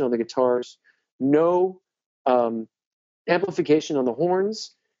amplification on the guitars, no amplification on the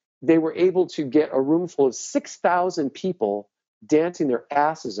horns, they were able to get a room full of 6,000 people dancing their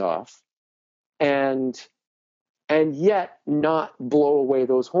asses off, and yet not blow away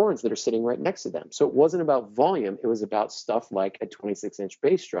those horns that are sitting right next to them. So it wasn't about volume; it was about stuff like a 26-inch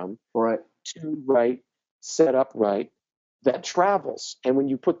bass drum, tuned right, set up right, that travels. And when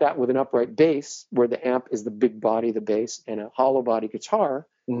you put that with an upright bass, where the amp is the big body, the bass, and a hollow body guitar,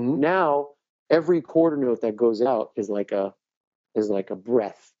 now every quarter note that goes out is like a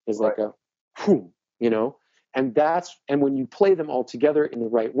breath, is like a whoom, and when you play them all together in the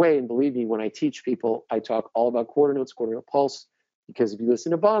right way, and believe me, when I teach people, I talk all about quarter notes, quarter note pulse, because if you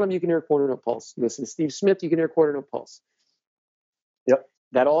listen to Bonham, you can hear quarter note pulse. You listen to Steve Smith, you can hear quarter note pulse. Yep.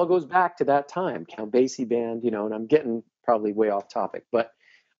 That all goes back to that time, Count Basie Band, and I'm getting probably way off topic. But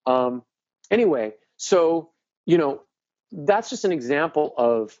anyway, so, that's just an example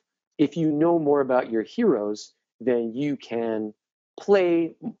of, if you know more about your heroes, then you can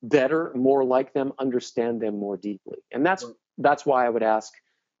play better, more like them, understand them more deeply. And that's why I would ask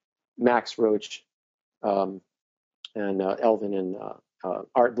Max Roach and Elvin and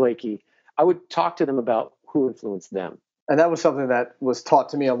Art Blakey. I would talk to them about who influenced them. And that was something that was taught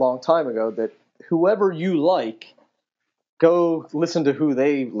to me a long time ago, that whoever you like, go listen to who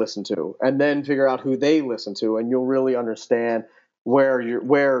they listen to, and then figure out who they listen to, and you'll really understand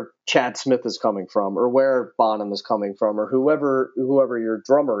where Chad Smith is coming from, or where Bonham is coming from, or whoever your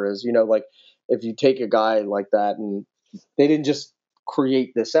drummer is. Like if you take a guy like that, and they didn't just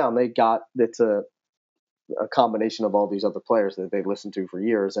create this sound, it's a combination of all these other players that they listened to for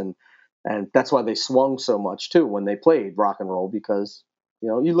years, and that's why they swung so much too when they played rock and roll, because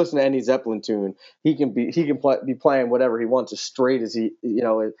you listen to any Zeppelin tune, he can be playing whatever he wants as straight as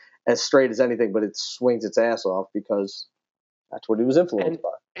as straight as anything, but it swings its ass off because that's what he was influenced by.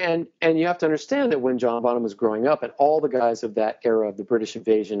 And you have to understand that when John Bonham was growing up, and all the guys of that era of the British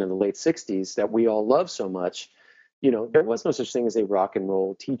invasion in the late 60s that we all love so much, there was no such thing as a rock and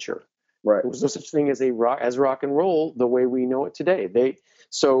roll teacher. Right. There was no such thing as rock and roll the way we know it today.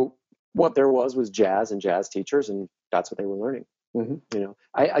 So what there was jazz and jazz teachers, and that's what they were learning. Mm-hmm.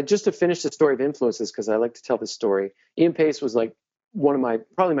 I just to finish the story of influences, because I like to tell this story. Ian Pace was like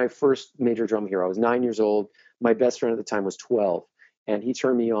probably my first major drum hero. I was 9 years old. My best friend at the time was 12, and he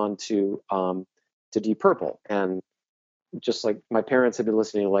turned me on to Deep Purple, and just like my parents had been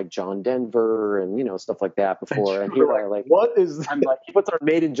listening to like John Denver and stuff like that before, and here I like, what is that? I'm like, he puts on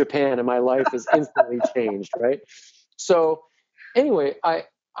Made in Japan, and my life is instantly changed, right? So anyway,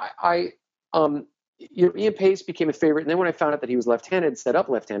 Ian Pace became a favorite, and then when I found out that he was left-handed, set up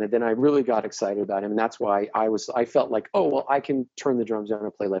left-handed, then I really got excited about him, and that's why I felt like, oh well, I can turn the drums down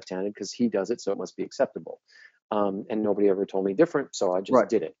and play left-handed because he does it, so it must be acceptable. And nobody ever told me different, so I just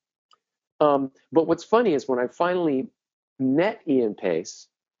did it. But what's funny is when I finally met Ian Pace,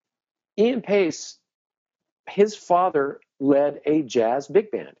 his father led a jazz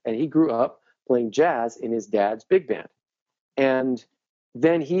big band, and he grew up playing jazz in his dad's big band, and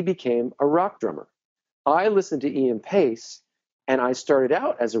then he became a rock drummer. I listened to Ian Pace, and I started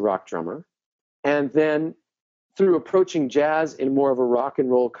out as a rock drummer, and then through approaching jazz in more of a rock and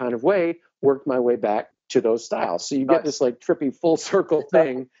roll kind of way, worked my way back to those styles. So you get this like trippy full circle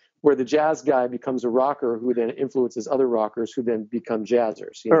thing where the jazz guy becomes a rocker who then influences other rockers who then become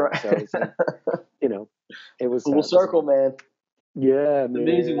jazzers. Right. So it's, it was full circle, man. Yeah, it's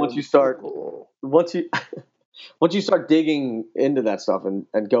amazing once you start once you start digging into that stuff and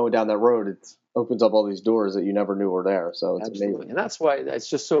going down that road, it opens up all these doors that you never knew were there. So it's amazing. And that's why it's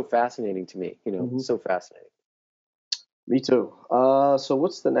just so fascinating to me, so fascinating. Me too. So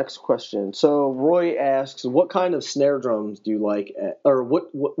what's the next question? So Roy asks, what kind of snare drums do you like, or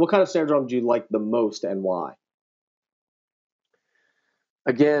what kind of snare drum do you like the most, and why?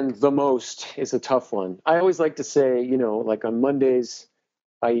 Again, the most is a tough one. I always like to say, like on Mondays,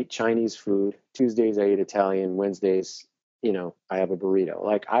 I eat Chinese food. Tuesdays, I eat Italian. Wednesdays, I have a burrito.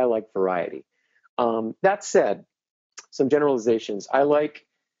 Like, I like variety. That said, some generalizations. I like,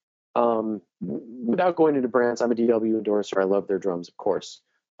 without going into brands, I'm a DW endorser. I love their drums, of course.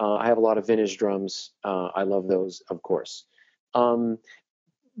 I have a lot of vintage drums. I love those, of course.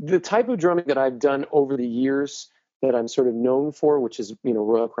 The type of drumming that I've done over the years that I'm sort of known for, which is,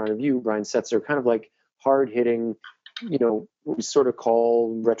 Royal Crown Review, Brian Setzer, kind of like hard-hitting, what we sort of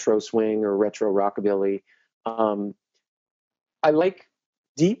call retro swing or retro rockabilly. I like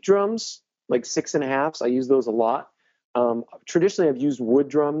deep drums, like 6.5s. I use those a lot. Traditionally, I've used wood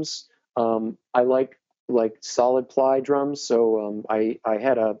drums. I like solid ply drums. So I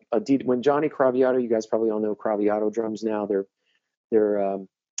had when Johnny Craviotto, you guys probably all know Craviotto drums now. They're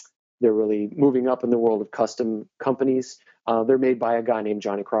really moving up in the world of custom companies. They're made by a guy named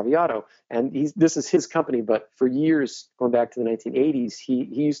Johnny Craviotto, and this is his company. But for years, going back to the 1980s, he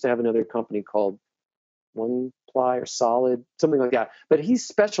used to have another company called One Ply or Solid, something like that. But he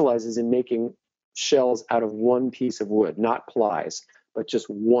specializes in making shells out of one piece of wood, not plies, but just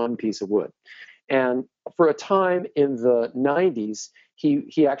one piece of wood. And for a time in the 90s,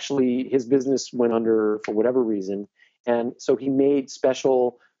 he actually, his business went under for whatever reason, and so he made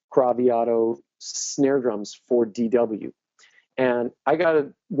special Craviotto snare drums for DW. And I got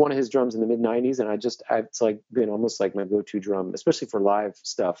one of his drums in the mid 90s, and it's like been almost like my go-to drum, especially for live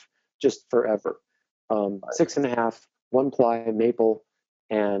stuff, just forever. 6.5, 1 ply maple.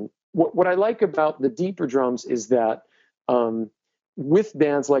 And what I like about the deeper drums is that with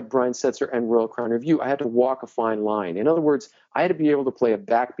bands like Brian Setzer and Royal Crown Review, I had to walk a fine line. In other words, I had to be able to play a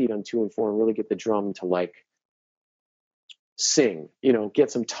backbeat on 2 and 4 and really get the drum to like sing,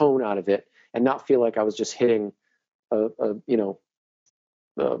 get some tone out of it, and not feel like I was just hitting a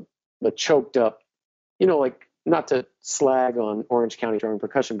choked up, like, not to slag on Orange County Drum and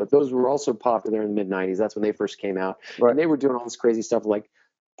Percussion, but those were also popular in the mid 90s. That's when they first came out. Right. And they were doing all this crazy stuff like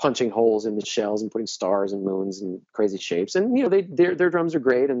punching holes in the shells and putting stars and moons and crazy shapes. And, their drums are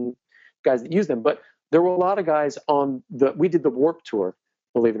great and guys that use them. But there were a lot of guys we did the Warped Tour,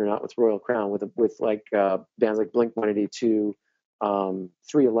 believe it or not, with Royal Crown, with like bands like Blink-182,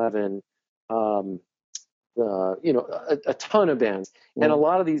 311, a ton of bands. And a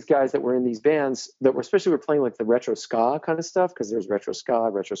lot of these guys that were in these bands that were, especially were playing like the retro ska kind of stuff, because there's retro ska,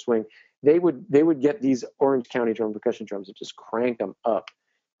 retro swing, they would get these Orange County drum percussion drums and just crank them up.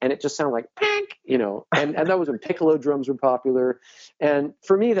 And it just sounded like, and that was when piccolo drums were popular. And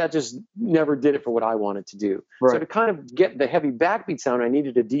for me, that just never did it for what I wanted to do. Right. So to kind of get the heavy backbeat sound, I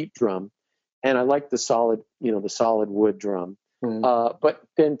needed a deep drum. And I liked the solid wood drum. But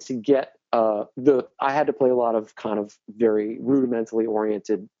then to get I had to play a lot of kind of very rudimentally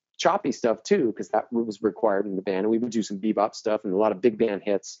oriented choppy stuff too, because that was required in the band. And we would do some bebop stuff and a lot of big band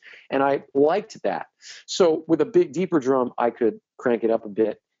hits. And I liked that. So with a big, deeper drum, I could crank it up a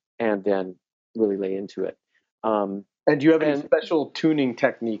bit and then really lay into it. And do you have any special tuning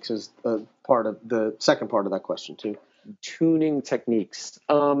techniques as part of the second part of that question too? Tuning techniques.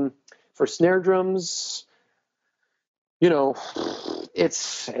 For snare drums,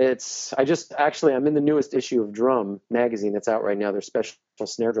 it's I'm in the newest issue of Drum magazine that's out right now, their special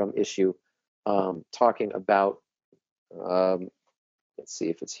snare drum issue, talking about, let's see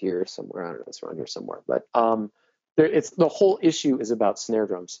if it's here somewhere. I don't know, it's around here somewhere, but the whole issue is about snare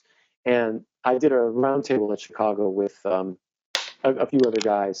drums. And I did a roundtable at Chicago with a few other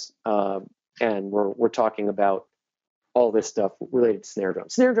guys, and we're talking about all this stuff related to snare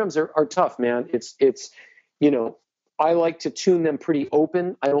drums. Snare drums are tough, man. It's I like to tune them pretty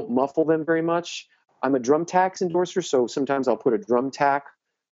open. I don't muffle them very much. I'm a drum tax endorser, so sometimes I'll put a drum tack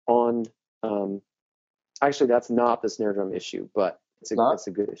on. Actually, that's not the snare drum issue, but it's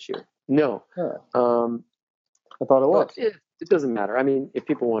a good issue. No. Yeah. I thought it was. It doesn't matter. I mean, if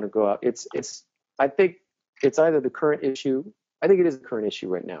people want to go out, I think it's either the current issue. I think it is the current issue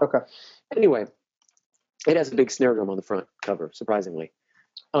right now. Okay. Anyway, it has a big snare drum on the front cover, surprisingly.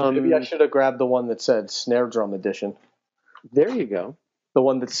 Maybe I should have grabbed the one that said Snare Drum Edition. There you go. The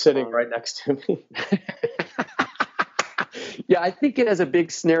one that's sitting right next to me. Yeah, I think it has a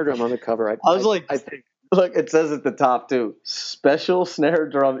big snare drum on the cover. I think. Look, it says at the top too, special snare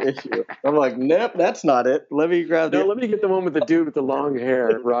drum issue. I'm like, nope, that's not it. Let me grab let me get the one with the dude with the long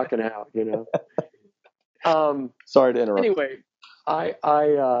hair rocking out, Sorry to interrupt. Anyway, so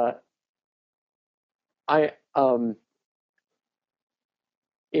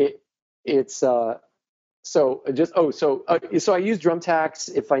I use drum tacks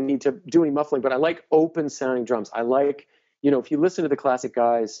if I need to do any muffling, but I like open sounding drums. I like, if you listen to the classic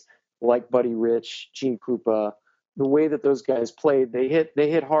guys like Buddy Rich, Gene Krupa, the way that those guys played, they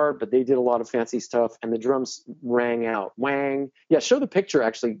hit hard, but they did a lot of fancy stuff, and the drums rang out. Wang. Yeah, show the picture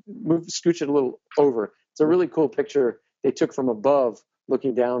actually. Scooch it a little over. It's a really cool picture they took from above,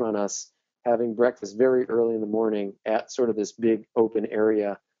 looking down on us, having breakfast very early in the morning at sort of this big open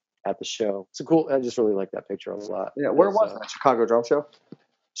area at the show. It's cool. I just really like that picture a lot. Yeah, where was that? Chicago Drum Show?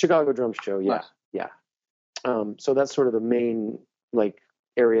 Chicago Drum Show, yeah. Nice. Yeah. So that's sort of the main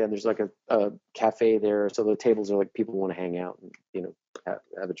area, and there's a cafe there, so the tables are like people want to hang out and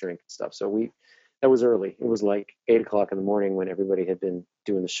have a drink and stuff. So that was early. It was like 8:00 in the morning when everybody had been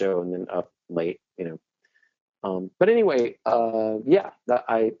doing the show, and then up late. But anyway, I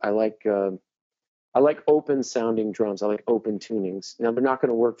like open sounding drums. I like open tunings. Now they're not going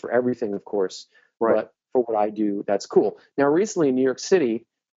to work for everything, of course, right. But for what I do, that's cool. Now recently in New York City.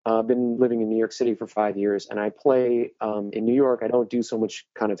 I've been living in New York City for 5 years, and I play in New York. I don't do so much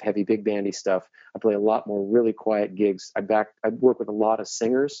kind of heavy, big bandy stuff. I play a lot more really quiet gigs. I work with a lot of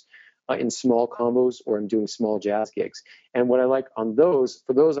singers in small combos, or I'm doing small jazz gigs. And what I like on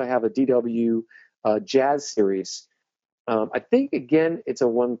for those, I have a DW jazz series. I think, again, it's a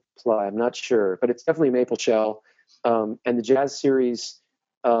one ply. I'm not sure, but it's definitely a maple shell. And the jazz series,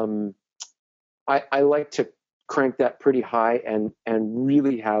 I like to crank that pretty high and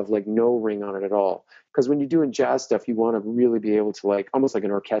really have no ring on it at all, because when you're doing jazz stuff you want to really be able to almost like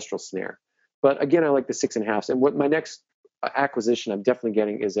an orchestral snare. But again, I like the 6.5s. And what my next acquisition I'm definitely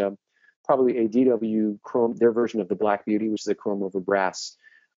getting is probably a DW chrome, their version of the Black Beauty, which is a chrome over brass.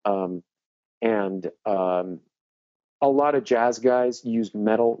 And a lot of jazz guys use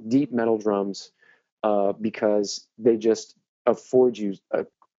deep metal drums because they just afford you a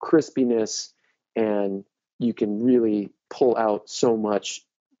crispiness, and you can really pull out so much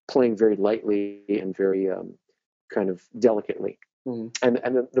playing very lightly and very kind of delicately. Mm-hmm. And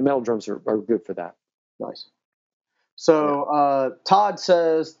the metal drums are good for that. Nice. So Todd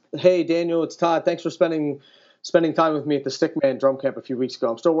says, "Hey Daniel, it's Todd. Thanks for spending time with me at the Stickman Drum Camp a few weeks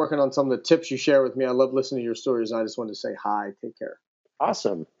ago. I'm still working on some of the tips you share with me. I love listening to your stories, and I just wanted to say hi. Take care."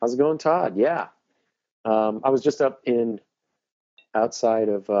 Awesome. How's it going, Todd? Yeah. I was just up outside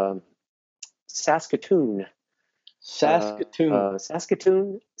of Saskatoon,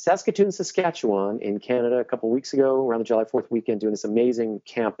 Saskatoon, Saskatchewan in Canada a couple weeks ago around the July 4th weekend, doing this amazing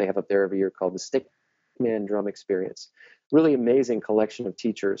camp they have up there every year called the Stickman Drum Experience. Really amazing collection of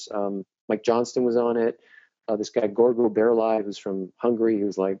teachers. Mike Johnston was on it. This guy Gorgo Berlai, who's from Hungary,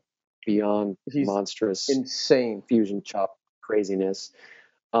 who's like beyond monstrous, insane fusion chop craziness.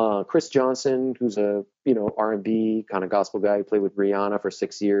 Chris Johnson, who's a R&B kind of gospel guy, who played with Rihanna for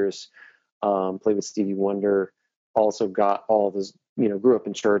 6 years, played with Stevie Wonder. Also got all of his, grew up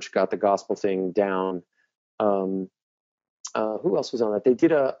in church, got the gospel thing down. Who else was on that? They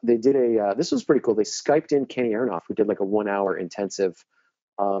did a. This was pretty cool. They Skyped in Kenny Aronoff, who did like a 1 hour intensive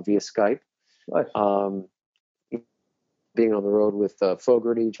via Skype. Nice. Being on the road with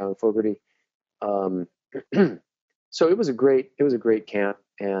John Fogerty. So it was a great camp,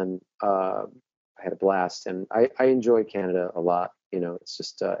 and I had a blast, and I enjoy Canada a lot. It's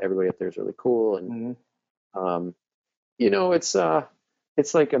just everybody up there is really cool, and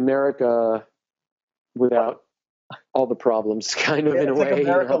it's like America without all the problems, kind of, in a way. Like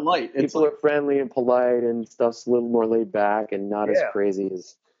America Light. People are friendly and polite, and stuff's a little more laid back, and not as crazy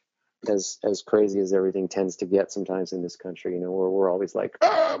as crazy as everything tends to get sometimes in this country. Where we're always like,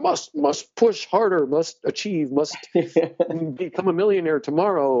 must push harder, must achieve, must become a millionaire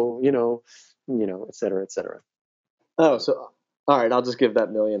tomorrow. Et cetera, et cetera. Oh, so all right, I'll just give that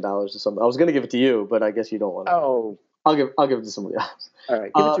 $1 million to somebody. I was going to give it to you, but I guess you don't want to. Oh, I'll give it to somebody else. All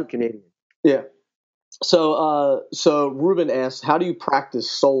right, give it to a Canadian. Yeah. So Ruben asks, how do you practice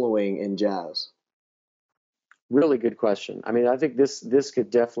soloing in jazz? Really good question. I mean, I think this could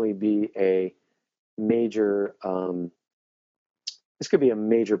definitely be a major. This could be a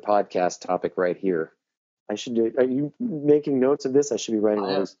major podcast topic right here. I should do. Are you making notes of this? I should be writing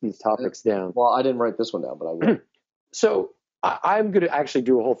all these topics down. Well, I didn't write this one down, but I will. So I'm going to actually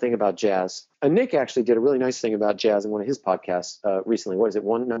do a whole thing about jazz. Nick actually did a really nice thing about jazz in one of his podcasts recently. What is it?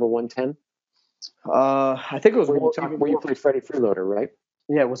 Number 110? I think it was where you played Freddie Freeloader, right?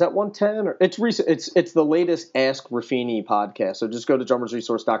 Yeah, was that 110? Or it's recent. It's the latest Ask Ruffini podcast. So just go to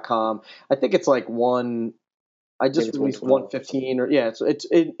drummersresource.com. I think it's like one. I just released 115, or it's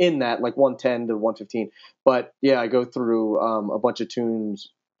in that, like 110 to 115. But yeah, I go through a bunch of tunes,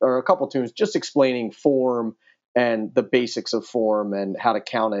 or a couple tunes, just explaining form and the basics of form and how to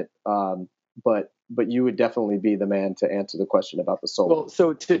count it. But you would definitely be the man to answer the question about the solo. Well,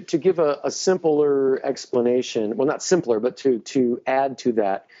 so to give a simpler explanation, well, not simpler, but to add to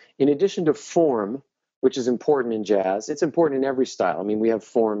that, in addition to form, which is important in jazz, it's important in every style. I mean, we have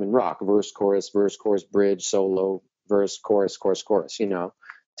form in rock: verse, chorus, bridge, solo, verse, chorus, chorus.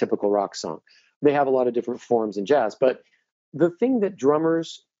 Typical rock song. They have a lot of different forms in jazz, but the thing that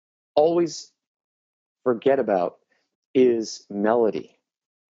drummers always forget about is melody.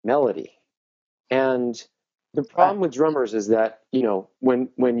 And the problem with drummers is that,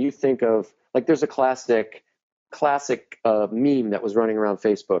 when you think of, like, there's a classic meme that was running around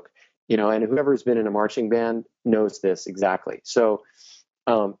Facebook, and whoever's been in a marching band knows this exactly. So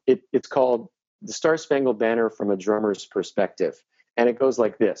it's called The Star-Spangled Banner from a Drummer's Perspective. And it goes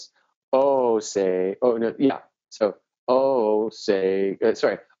like this. Oh, say,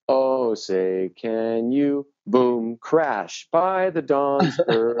 can you boom, crash by the dawn's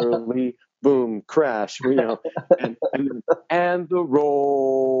early boom, crash, and the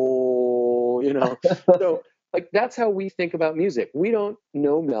roll, So, like, that's how we think about music. We don't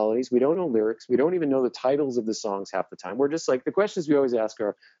know melodies. We don't know lyrics. We don't even know the titles of the songs half the time. We're just like, the questions we always ask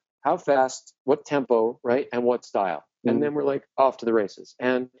are, how fast, what tempo, right, and what style? And then we're like, off to the races.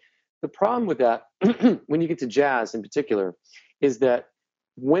 And the problem with that, when you get to jazz in particular, is that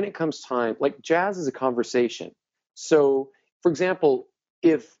when it comes time, like, jazz is a conversation. So, for example,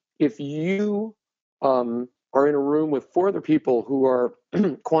 if you are in a room with 4 other people who are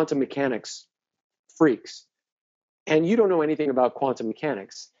quantum mechanics freaks, and you don't know anything about quantum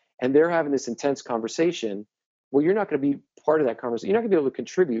mechanics, and they're having this intense conversation, well, you're not going to be part of that conversation. You're not going to be able to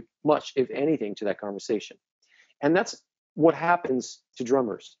contribute much, if anything, to that conversation. And that's what happens to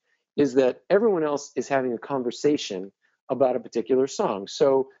drummers, is that everyone else is having a conversation about a particular song.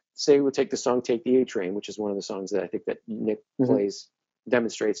 So say we'll take the song Take the A Train, which is one of the songs that I think that Nick plays,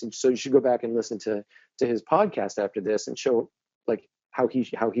 demonstrates. And so you should go back and listen to his podcast after this and show, like, how he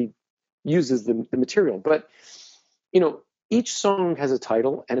uses the material. But, each song has a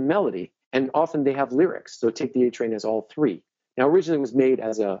title and a melody, and often they have lyrics. So Take the A Train has all 3. Now, originally it was made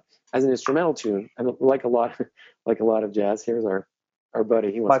as an instrumental tune, and like a lot of jazz. Here's our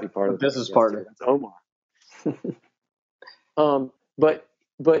buddy. He wants to be part of the business partner. That's Omar. But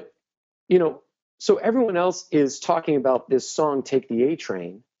So everyone else is talking about this song, Take the A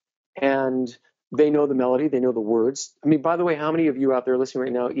Train, and they know the melody, they know the words. I mean, by the way, how many of you out there listening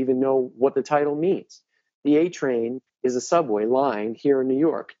right now even know what the title means? The A Train is a subway line here in New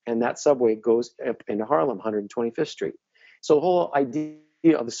York, and that subway goes up into Harlem, 125th Street. So the whole idea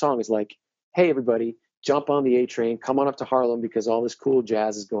of the song is like, hey, everybody, jump on the A Train, come on up to Harlem because all this cool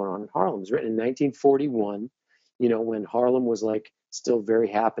jazz is going on in Harlem. It was written in 1941, when Harlem was like still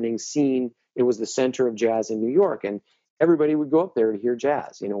very happening scene. It was the center of jazz in New York, and everybody would go up there to hear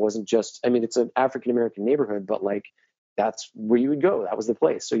jazz. It wasn't just, I mean, it's an African-American neighborhood, but like that's where you would go. That was the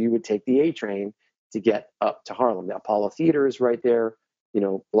place. So you would take the A Train to get up to Harlem. The Apollo Theater is right there,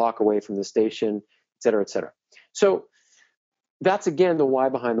 block away from the station, et cetera, et cetera. So that's, again, the why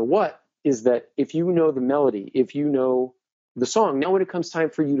behind the what, is that if you know the melody, if you know the song, now when it comes time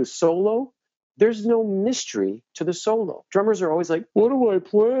for you to solo, there's no mystery to the solo. Drummers are always like, what do I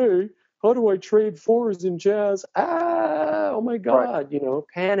play? How do I trade fours in jazz? Oh my God, right.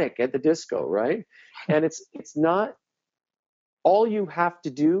 Panic at the Disco, right? And it's not, all you have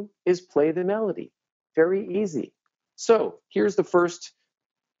to do is play the melody. Very easy. So here's the first,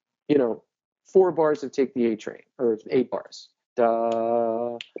 4 bars of Take the A Train, or 8 bars.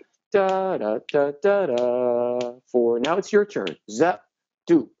 Da, da, da, da, da, da. 4. Now it's your turn. Zap,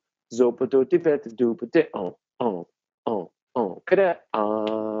 do, zopa, do, di, bet, do, ba, di, kada,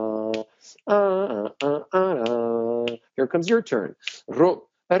 Here comes your turn. Ro,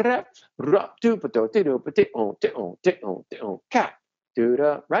 rap, rap, do, ba, do, ba, di, cat, do,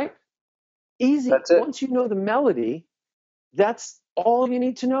 da, right? Easy. That's it. Once you know the melody, that's all you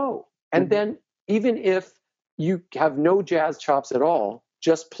need to know. And then even if you have no jazz chops at all,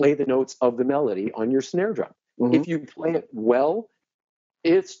 just play the notes of the melody on your snare drum. If you play it well,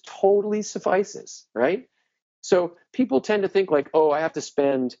 it totally suffices, right? So people tend to think like, oh, I have to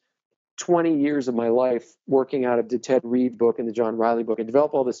spend 20 years of my life working out of the Ted Reed book and the John Riley book and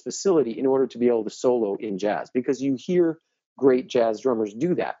develop all this facility in order to be able to solo in jazz, because you hear great jazz drummers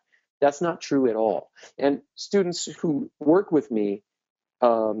do that. That's not true at all. And students who work with me,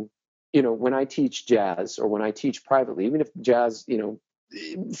 when I teach jazz or when I teach privately, even if jazz,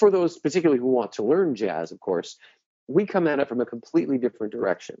 for those particularly who want to learn jazz, of course, we come at it from a completely different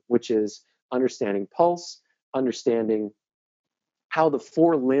direction, which is understanding pulse, understanding how the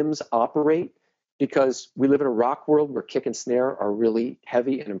 4 limbs operate, because we live in a rock world where kick and snare are really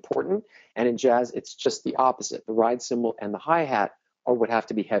heavy and important. And in jazz, it's just the opposite. The ride cymbal and the hi-hat are what have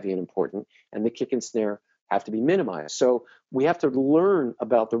to be heavy and important, and the kick and snare have to be minimized. So we have to learn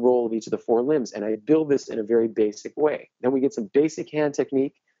about the role of each of the 4 limbs, and I build this in a very basic way. Then we get some basic hand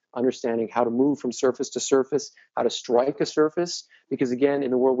technique, understanding how to move from surface to surface, how to strike a surface, because again,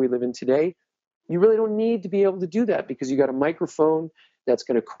 in the world we live in today, you really don't need to be able to do that, because you got a microphone that's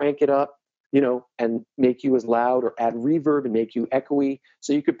going to crank it up, and make you as loud, or add reverb and make you echoey.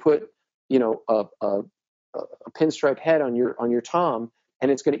 So you could put, a pinstripe head on your tom,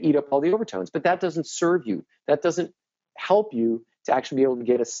 and it's going to eat up all the overtones. But that doesn't serve you. That doesn't help you to actually be able to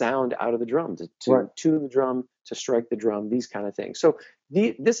get a sound out of the drum, to right. tune the drum, to strike the drum, these kind of things. So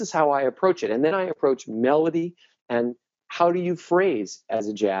this is how I approach it. And then I approach melody and how do you phrase as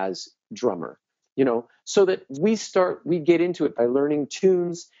a jazz drummer, so that we get into it by learning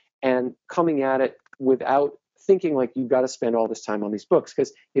tunes and coming at it without thinking like you've got to spend all this time on these books.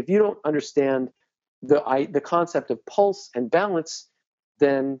 Because if you don't understand the concept of pulse and balance,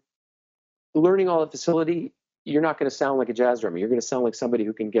 then learning all the facility, you're not going to sound like a jazz drummer. You're going to sound like somebody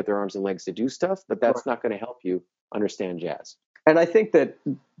who can get their arms and legs to do stuff, but that's not going to help you understand jazz. And I think that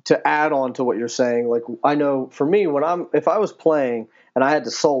to add on to what you're saying, like I know for me, if I was playing and I had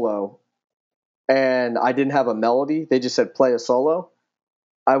to solo and I didn't have a melody, they just said play a solo,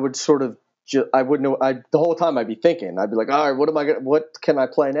 I would sort of I wouldn't know. The whole time I'd be thinking, I'd be like, all right, what can I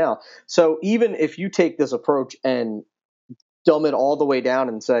play now? So even if you take this approach and dumb it all the way down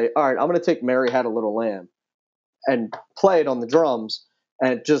and say, all right, I'm going to take Mary Had a Little Lamb and play it on the drums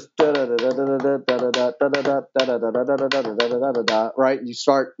and just right? You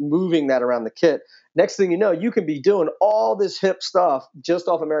start moving that around the kit. Next thing you know, you can be doing all this hip stuff just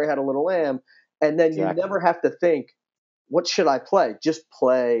off of Mary Had a Little Lamb, and then you never have to think, what should I play? Just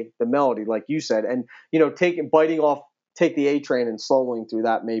play the melody, like you said. And, Take the A Train and soloing through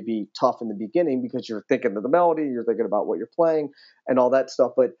that may be tough in the beginning because you're thinking of the melody, you're thinking about what you're playing and all that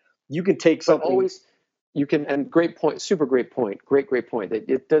stuff. But you can take something. And great point, super great point, great point.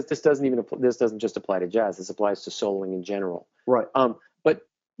 This doesn't just apply to jazz. This applies to soloing in general. Right. But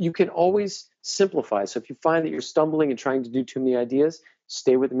you can always simplify. So if you find that you're stumbling and trying to do too many ideas,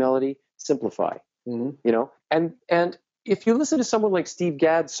 stay with the melody, simplify. And if you listen to someone like Steve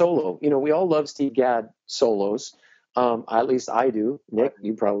Gadd solo, we all love Steve Gadd solos. At least I do. Nick,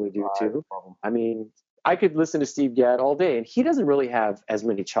 you probably do too. I mean, I could listen to Steve Gadd all day, and he doesn't really have as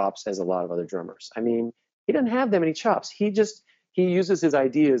many chops as a lot of other drummers. I mean, he doesn't have that many chops. He uses his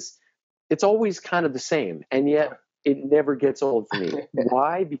ideas. It's always kind of the same, and yet it never gets old for me.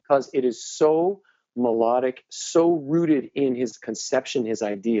 Why? Because it is so melodic, so rooted in his conception, his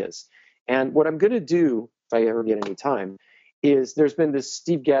ideas. And what I'm going to do, if I ever get any time, is there's been this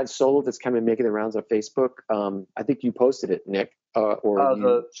Steve Gadd solo that's kind of making the rounds on Facebook. I think you posted it, Nick, or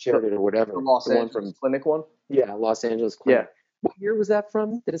you shared it or whatever. The Los Angeles Clinic one? Yeah, Los Angeles Clinic. Yeah. What year was that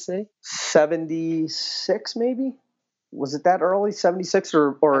from, did it say? 76, maybe? Was it that early, 76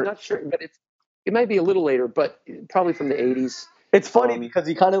 or? I'm not sure, but it might be a little later, but probably from the 80s. It's funny because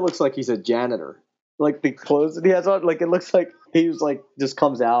he kind of looks like he's a janitor. Like the clothes that he has on, like it looks like he was like just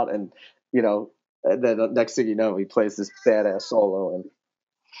comes out and and then the next thing you know, he plays this badass solo. And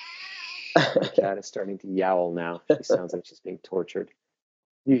my cat is starting to yowl now. She sounds like she's being tortured.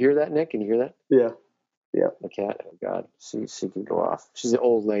 You hear that, Nick? Can you hear that? Yeah. The cat. Oh God, she can go off. She's an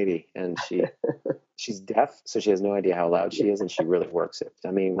old lady, and she's deaf, so she has no idea how loud she is, and she really works it.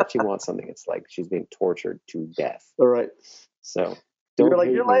 I mean, when she wants something, it's like she's being tortured to death. All right. So you're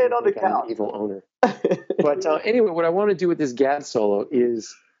laying on the couch. Evil owner. But anyway, what I want to do with this Gadd solo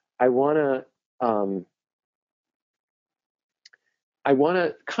is I want to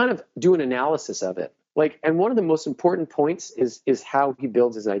kind of do an analysis of it. And one of the most important points is how he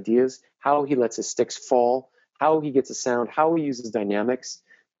builds his ideas, how he lets his sticks fall, how he gets a sound, how he uses dynamics.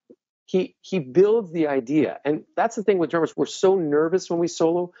 He builds the idea. And that's the thing with drummers. We're so nervous when we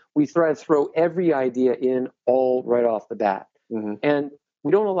solo. We try to throw every idea in all right off the bat. Mm-hmm. And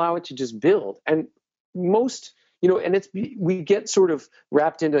we don't allow it to just build. And most, and we get sort of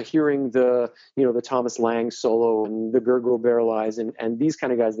wrapped into hearing the Thomas Lang solo and the Gergo Barreleyes and these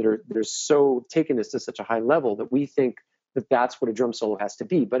kind of guys that are so taking this to such a high level that we think that that's what a drum solo has to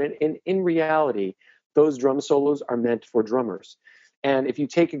be. But in reality, those drum solos are meant for drummers. And if you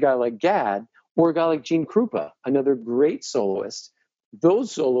take a guy like Gadd or a guy like Gene Krupa, another great soloist,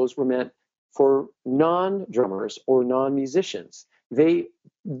 those solos were meant for non-drummers or non-musicians.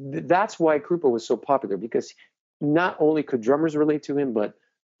 That's why Krupa was so popular, because not only could drummers relate to him, but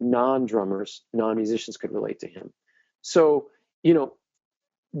non-drummers, non-musicians could relate to him. So,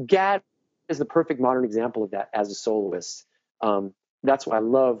 Gadd is the perfect modern example of that as a soloist. That's why I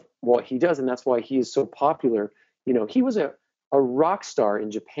love what he does, and that's why he is so popular. He was a rock star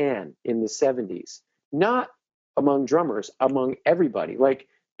in Japan in the 70s, not among drummers, among everybody. Like,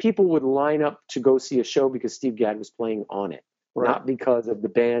 people would line up to go see a show because Steve Gadd was playing on it, right. Not because of the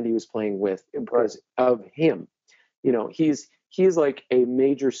band he was playing with, because of him. He is like a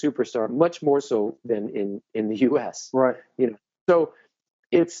major superstar, much more so than in the U.S. Right. So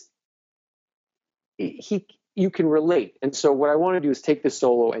you can relate. And so what I want to do is take this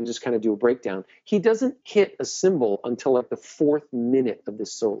solo and just kind of do a breakdown. He doesn't hit a cymbal until like the 4th minute of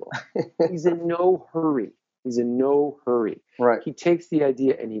this solo. He's in no hurry. Right. He takes the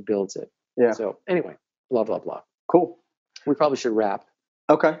idea and he builds it. Yeah. So anyway, blah, blah, blah. Cool. We probably should wrap.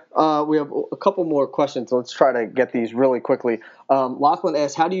 Okay. We have a couple more questions. Let's try to get these really quickly. Lachlan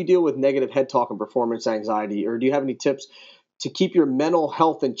asks, how do you deal with negative head talk and performance anxiety? Or do you have any tips to keep your mental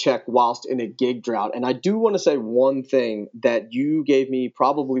health in check whilst in a gig drought? And I do want to say one thing, that you gave me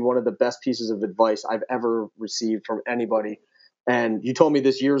probably one of the best pieces of advice I've ever received from anybody. And you told me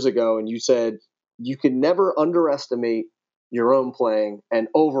this years ago, and you said you can never underestimate your own playing and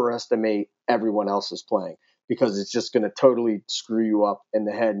overestimate everyone else's playing, because it's just going to totally screw you up in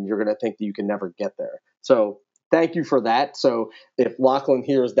the head and you're going to think that you can never get there. So thank you for that. So if Lachlan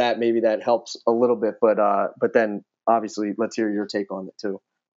hears that, maybe that helps a little bit, but then obviously let's hear your take on it too.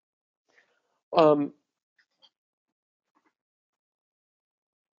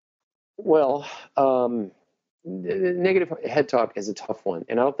 Negative head talk is a tough one,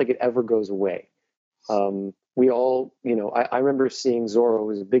 and I don't think it ever goes away. We all, I remember seeing Zorro,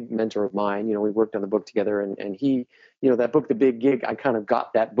 who's a big mentor of mine. We worked on the book together, and he, that book, The Big Gig, I kind of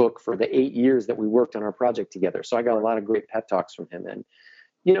got that book for the 8 years that we worked on our project together. So I got a lot of great pep talks from him. And,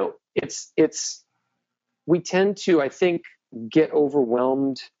 we tend to, I think, get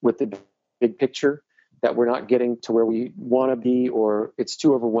overwhelmed with the big picture, that we're not getting to where we want to be, or it's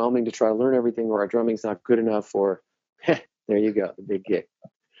too overwhelming to try to learn everything, or our drumming's not good enough, or there you go, the big gig.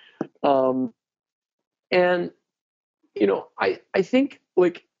 And, I think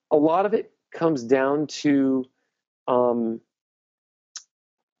like a lot of it comes down to,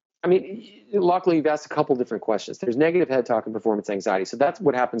 luckily you've asked a couple different questions. There's negative head talk and performance anxiety. So that's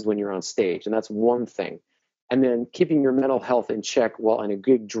what happens when you're on stage, and that's one thing. And then keeping your mental health in check while in a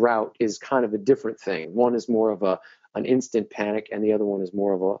gig drought is kind of a different thing. One is more of an instant panic, and the other one is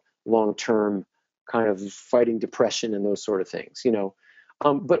more of a long-term kind of fighting depression and those sort of things, you know.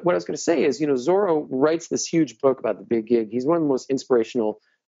 But what I was going to say is, you know, Zorro writes this huge book about the big gig. He's one of the most inspirational,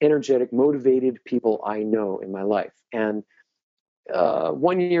 energetic, motivated people I know in my life. And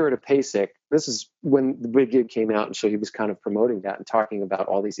 1 year at a PASIC, this is when the big gig came out, and so he was kind of promoting that and talking about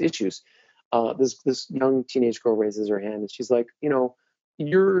all these issues. This young teenage girl raises her hand, and she's like, you know,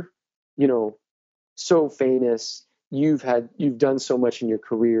 you're, you know, so famous. You've done so much in your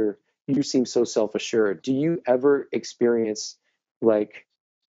career. You seem so self-assured. Do you ever experience, like,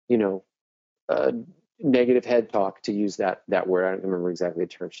 you know, negative head talk, to use that word? I don't remember exactly the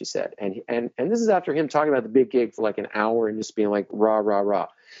term she said. And this is after him talking about the big gig for like an hour and just being like rah rah rah.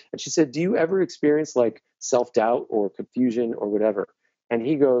 And she said, do you ever experience like self-doubt or confusion or whatever? And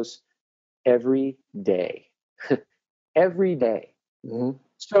he goes, every day. Every day. Mm-hmm.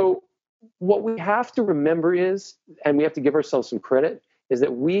 So what we have to remember is, and we have to give ourselves some credit, is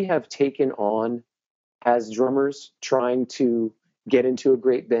that we have taken on, as drummers, trying to get into a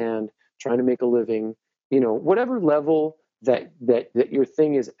great band, trying to make a living, you know, whatever level that your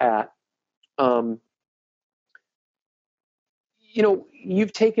thing is at, you know,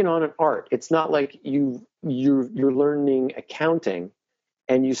 you've taken on an art. It's not like you're learning accounting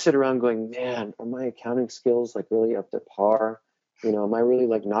and you sit around going, man, are my accounting skills like really up to par? You know, am I really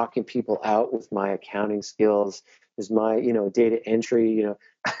like knocking people out with my accounting skills? Is my, you know, data entry, you know,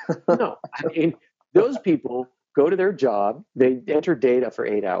 no, I mean, those people go to their job, they enter data for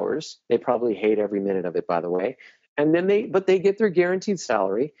 8 hours. They probably hate every minute of it, by the way. And then they get their guaranteed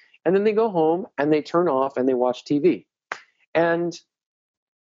salary, and then they go home and they turn off and they watch TV. And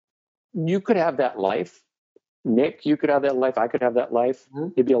you could have that life. Nick, you could have that life. I could have that life. Mm-hmm.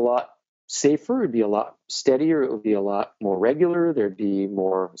 It'd be a lot safer. It'd be a lot steadier. It would be a lot more regular. There'd be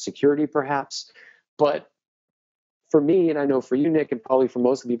more security, perhaps. But for me, and I know for you, Nick, and probably for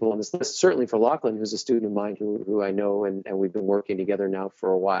most of the people on this list, certainly for Lachlan, who's a student of mine who I know, and we've been working together now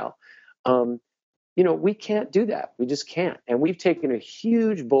for a while, you know, we can't do that. We just can't. And we've taken a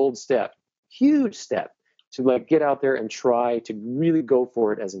huge, bold step to like get out there and try to really go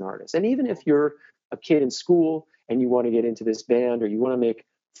for it as an artist. And even if you're a kid in school and you want to get into this band, or you want to make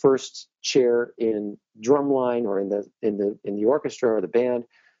first chair in drumline or in the orchestra or the band,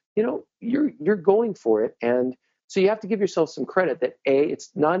 you know, you're going for it. And so you have to give yourself some credit that it's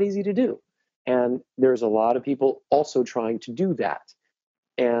not easy to do. And there's a lot of people also trying to do that.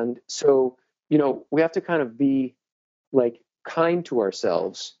 And so, you know, we have to kind of be like kind to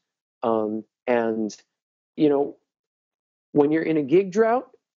ourselves. And, you know, when you're in a gig drought,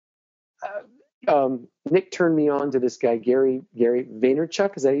 Nick turned me on to this guy, Gary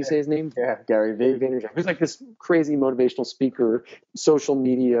Vaynerchuk. Is that how you say his name? Yeah, Gary Vaynerchuk. He's like this crazy motivational speaker, social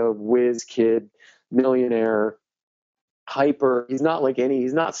media whiz kid, millionaire, hyper. He's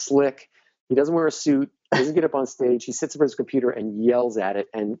not slick. He doesn't wear a suit. He doesn't get up on stage. He sits up at his computer and yells at it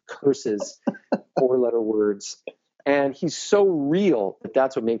and curses 4-letter words. And he's so real that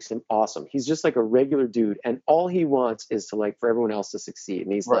that's what makes him awesome. He's just like a regular dude. And all he wants is to like for everyone else to succeed.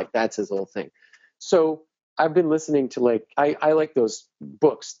 And he's right. Like, that's his whole thing. So I've been listening to like, I like those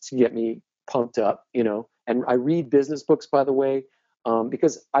books to get me pumped up, you know, and I read business books, by the way,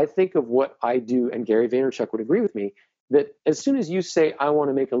 because I think of what I do, and Gary Vaynerchuk would agree with me, that as soon as you say, I want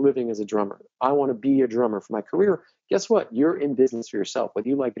to make a living as a drummer, I want to be a drummer for my career, guess what? You're in business for yourself, whether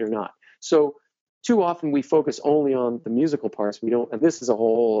you like it or not. So too often we focus only on the musical parts. We don't, and this is a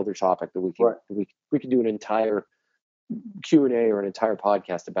whole other topic that we can, right. we could do an entire Q&A or an entire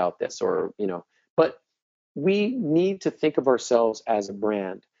podcast about this, or, you know, but we need to think of ourselves as a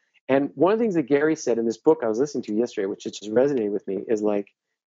brand. And one of the things that Gary said in this book I was listening to yesterday, which just resonated with me, is like,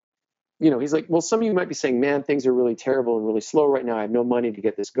 you know, he's like, well, some of you might be saying, man, things are really terrible and really slow right now. I have no money to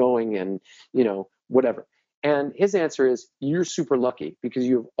get this going and, you know, whatever. And his answer is, you're super lucky because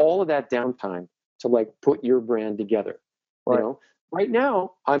you have all of that downtime to like put your brand together. Right. You know, right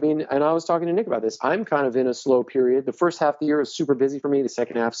now, I mean, and I was talking to Nick about this, I'm kind of in a slow period. The first half of the year is super busy for me. The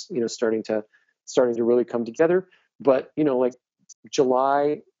second half's, you know, starting to really come together. But, you know, like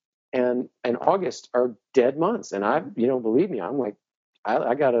July and August are dead months. And I, you know, believe me, I'm like,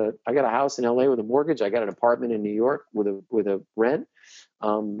 I got a house in LA with a mortgage. I got an apartment in New York with a rent.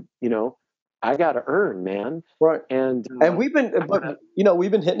 You know, I got to earn, man. Right. And we've been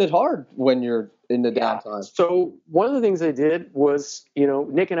hitting it hard when you're in the downtime. So one of the things I did was, you know,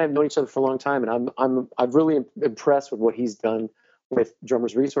 Nick and I have known each other for a long time, and I'm really impressed with what he's done with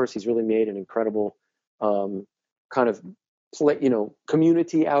Drummers Resource. He's really made an incredible kind of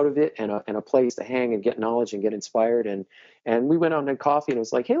community out of it, and a place to hang and get knowledge and get inspired. And we went out and had coffee, and it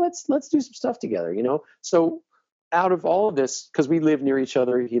was like, hey, let's do some stuff together, So out of all of this, because we live near each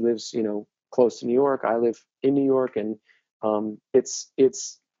other, he lives, close to New York, I live in New York, and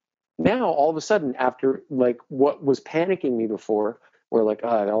it's now all of a sudden, after like what was panicking me before, where like,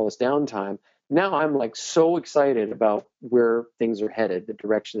 I got all this downtime, now I'm like so excited about where things are headed, the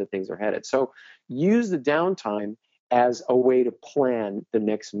direction that things are headed. So use the downtime as a way to plan the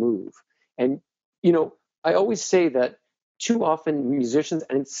next move. And, I always say that too often musicians,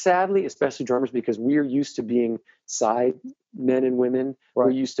 and sadly, especially drummers, because we're used to being side men and women, Right.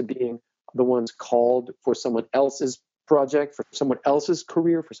 we're used to being the ones called for someone else's project, for someone else's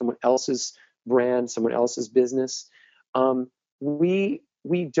career, for someone else's brand, someone else's business. We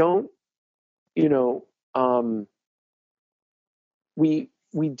don't,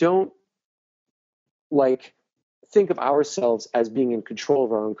 we don't like think of ourselves as being in control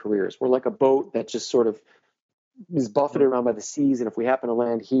of our own careers. We're like a boat that just sort of is buffeted around by the seas, and if we happen to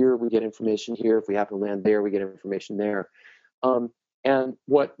land here, we get information here. If we happen to land there, we get information there. And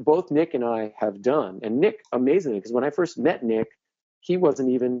what both Nick and I have done, and Nick, amazingly, because when I first met Nick, he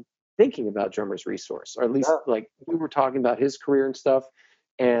wasn't even thinking about Drummers Resource, or at least like we were talking about his career and stuff.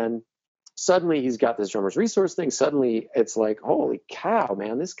 And suddenly he's got this Drummers Resource thing. Suddenly it's like, holy cow,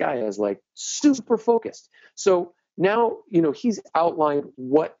 man, this guy is like super focused. So now, he's outlined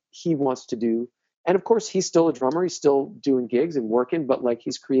what he wants to do. And of course, he's still a drummer. He's still doing gigs and working, but like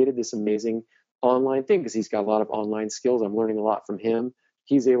he's created this amazing online thing because he's got a lot of online skills. I'm learning a lot from him.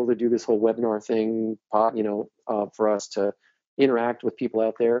 He's able to do this whole webinar thing, for us to interact with people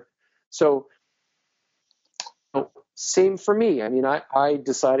out there. So same for me. I mean, I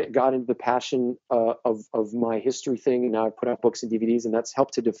decided, got into the passion of my history thing, and now I put out books and DVDs, and that's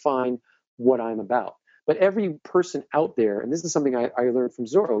helped to define what I'm about. But every person out there, and this is something I learned from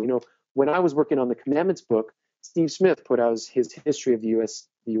Zorro, when I was working on the Commandments book, Steve Smith put out his history of the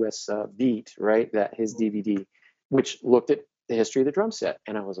U.S. beat, right? That his DVD, which looked at the history of the drum set.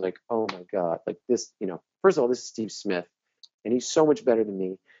 And I was like, oh my God, like this, first of all, this is Steve Smith, and he's so much better than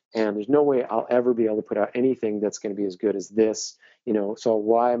me. And there's no way I'll ever be able to put out anything that's going to be as good as this, so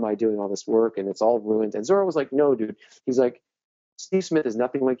why am I doing all this work? And it's all ruined. And Zorro was like, no, dude. He's like, Steve Smith is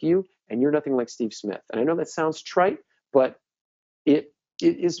nothing like you, and you're nothing like Steve Smith. And I know that sounds trite, but it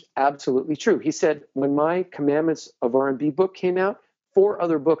is absolutely true. He said, when my Commandments of R&B book came out, 4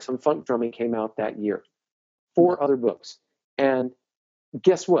 other books on funk drumming came out that year. 4 other books. And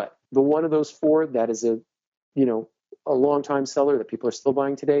guess what? The one of those 4 that is a long time seller that people are still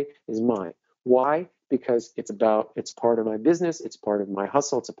buying today is mine. Why? Because it's part of my business. It's part of my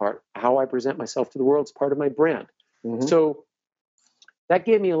hustle. It's a part of how I present myself to the world. It's part of my brand. Mm-hmm. So that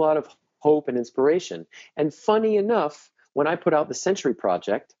gave me a lot of hope and inspiration. And funny enough, when I put out the Century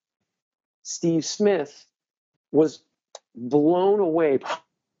Project, Steve Smith was blown away by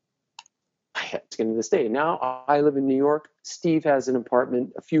it to this day. Now I live in New York. Steve has an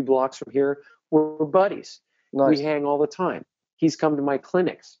apartment a few blocks from here. We're buddies. Nice. We hang all the time. He's come to my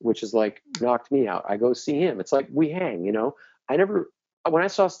clinics, which is like knocked me out. I go see him. It's like we hang, when I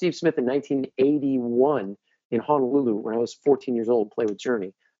saw Steve Smith in 1981 in Honolulu when I was 14 years old, play with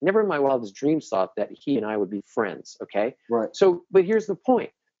Journey, never in my wildest dreams thought that he and I would be friends. Okay. Right. So, but here's the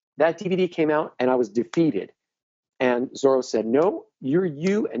point. That DVD came out and I was defeated. And Zorro said, no, you're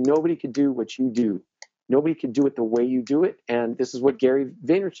you, and nobody could do what you do. Nobody could do it the way you do it. And this is what Gary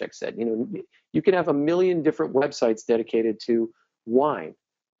Vaynerchuk said. You can have a million different websites dedicated to wine,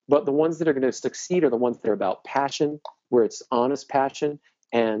 but the ones that are going to succeed are the ones that are about passion, where it's honest passion,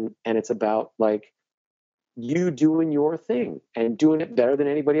 and it's about like you doing your thing and doing it better than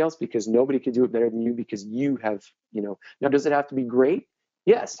anybody else, because nobody can do it better than you, because you have, now does it have to be great?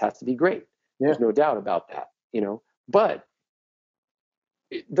 Yes, it has to be great. Yeah. There's no doubt about that, but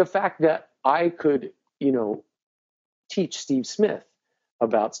the fact that I could, teach Steve Smith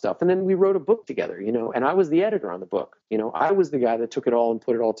about stuff. And then we wrote a book together, and I was the editor on the book. I was the guy that took it all and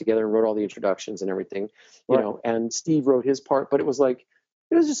put it all together and wrote all the introductions and everything, and Steve wrote his part, but it was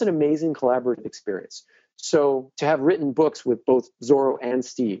just an amazing collaborative experience. So to have written books with both Zorro and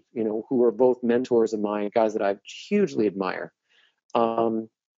Steve, who are both mentors of mine, guys that I hugely admire.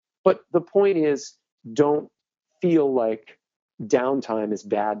 But the point is, don't feel like downtime is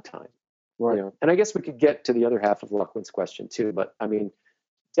bad time. Right. And I guess we could get to the other half of Lachlan's question too. But I mean,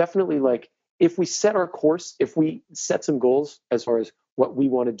 definitely, like, if we set our course, if we set some goals as far as what we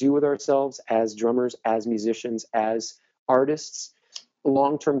want to do with ourselves as drummers, as musicians, as artists,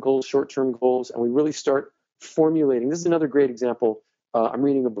 long-term goals, short-term goals, and we really start formulating. This is another great example I'm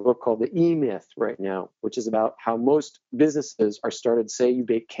reading a book called The E-Myth right now, which is about how most businesses are started. Say you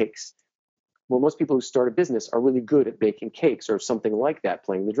bake cakes. Well, most people who start a business are really good at baking cakes or something like that,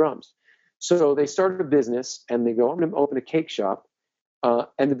 playing the drums. So they started a business and they go, I'm going to open a cake shop,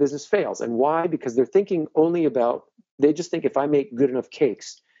 and the business fails. And why? Because they're thinking only about, they just think if I make good enough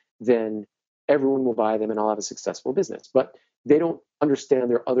cakes, then everyone will buy them and I'll have a successful business. But they don't understand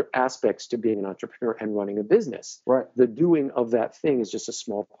there are other aspects to being an entrepreneur and running a business. Right. The doing of that thing is just a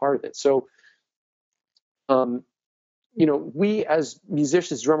small part of it. So, we as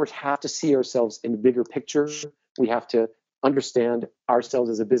musicians, drummers, have to see ourselves in the bigger picture. We have to understand ourselves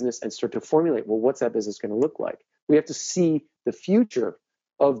as a business and start to formulate, well, what's that business going to look like? We have to see the future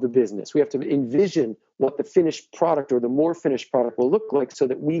of the business. We have to envision what the finished product or the more finished product will look like so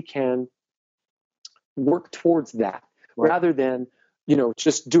that we can work towards that, rather than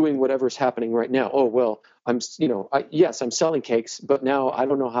just doing whatever's happening right now. Oh, well, I'm selling cakes, but now I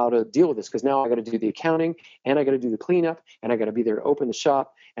don't know how to deal with this because now I got to do the accounting and I got to do the cleanup and I got to be there to open the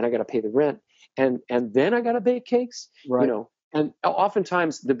shop and I got to pay the rent and then I got to bake cakes. Right. And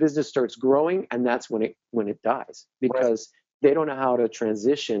oftentimes the business starts growing and that's when it dies because they don't know how to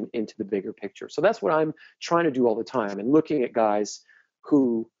transition into the bigger picture. So that's what I'm trying to do all the time, and looking at guys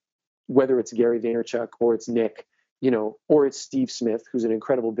who, whether it's Gary Vaynerchuk or it's Nick, or it's Steve Smith, who's an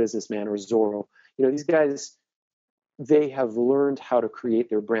incredible businessman, or Zorro. These guys, they have learned how to create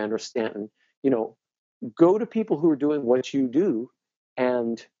their brand. Or Stanton, go to people who are doing what you do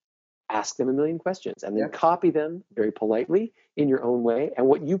and ask them a million questions and then copy them very politely in your own way. And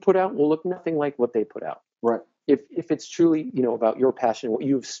what you put out will look nothing like what they put out. Right. If it's truly, about your passion, what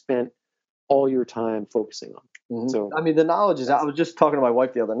you've spent all your time focusing on. Mm-hmm. So, I mean, the knowledge is, I was just talking to my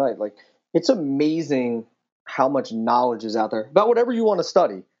wife the other night, like, it's amazing how much knowledge is out there about whatever you want to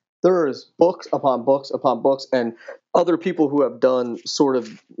study. There is books upon books upon books and other people who have done sort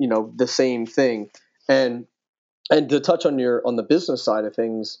of, the same thing. And to touch on the business side of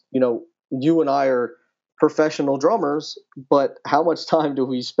things, you and I are professional drummers, but how much time do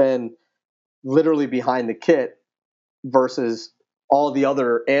we spend literally behind the kit versus all the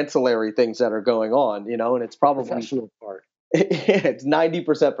other ancillary things that are going on, and it's probably professional part. It's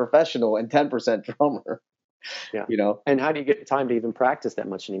 90% professional and 10% drummer. Yeah. And how do you get time to even practice that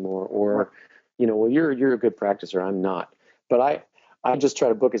much anymore? Or, well, you're a good practicer. I'm not. But I just try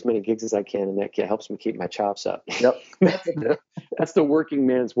to book as many gigs as I can, and that helps me keep my chops up. Yep. That's the working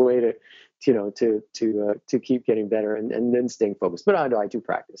man's way to keep getting better and then staying focused. But I do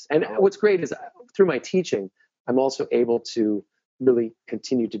practice. And what's great is through my teaching, I'm also able to really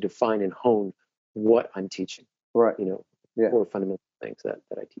continue to define and hone what I'm teaching. Right. Or fundamental things that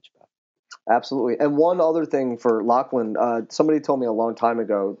I teach about. Absolutely. And one other thing for Lachlan, somebody told me a long time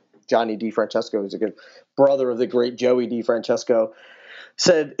ago, Johnny DeFrancesco, who's a good brother of the great Joey DeFrancesco,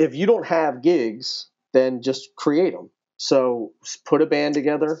 said, if you don't have gigs, then just create them. So put a band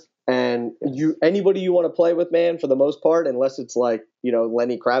together, and anybody you want to play with, man, for the most part, unless it's like,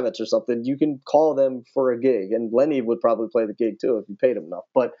 Lenny Kravitz or something, you can call them for a gig. And Lenny would probably play the gig too if you paid him enough.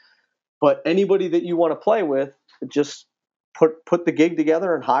 But anybody that you want to play with, just put the gig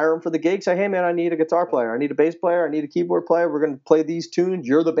together and hire them for the gig. Say, hey, man, I need a guitar player. I need a bass player. I need a keyboard player. We're going to play these tunes.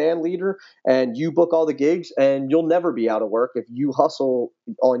 You're the band leader, and you book all the gigs, and you'll never be out of work if you hustle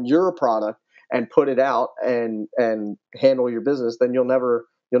on your product and put it out and handle your business. Then you'll never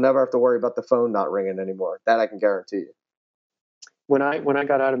have to worry about the phone not ringing anymore. That I can guarantee you. When I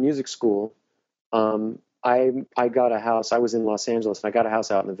got out of music school, I got a house. I was in Los Angeles, and I got a house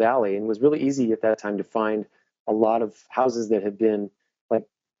out in the Valley, and it was really easy at that time to find a lot of houses that had been like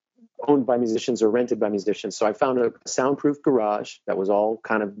owned by musicians or rented by musicians. So I found a soundproof garage that was all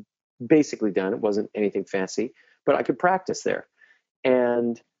kind of basically done. It wasn't anything fancy, but I could practice there.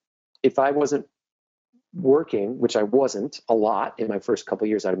 And if I wasn't working, which I wasn't a lot in my first couple of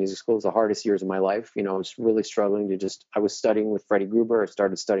years out of music school, it was the hardest years of my life. I was really struggling I was studying with Freddie Gruber. I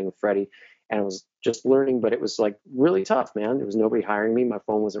started studying with Freddie, and I was just learning, but it was like really tough, man. There was nobody hiring me. My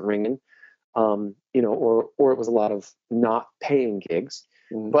phone wasn't ringing. Or it was a lot of not paying gigs.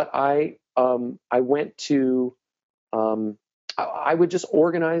 Mm-hmm. But I went to, I would just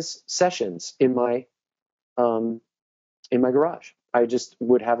organize sessions in my garage. I just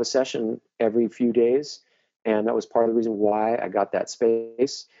would have a session every few days. And that was part of the reason why I got that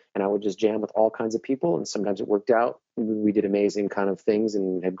space. And I would just jam with all kinds of people. And sometimes it worked out. We did amazing kind of things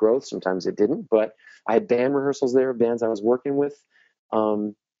and had growth. Sometimes it didn't. But I had band rehearsals there, bands I was working with.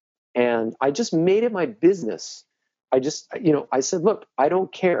 And I just made it my business I said, look, I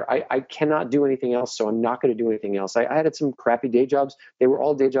don't care. I cannot do anything else, so I'm not going to do anything else. I had some crappy day jobs. They were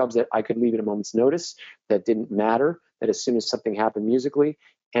all day jobs that I could leave at a moment's notice, that didn't matter, that as soon as something happened musically,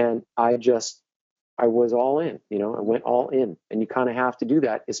 and I was all in, I went all in. And you kind of have to do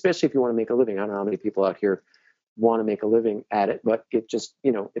that, especially if you want to make a living. I don't know how many people out here want to make a living at it, but it just,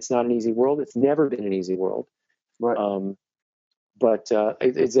 it's not an easy world. It's never been an easy world. Right. But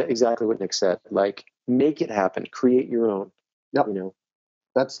it's exactly what Nick said. Like, make it happen. Create your own. Yep.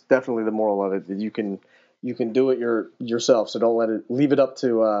 That's definitely the moral of it. That you can do it yourself. So don't leave it up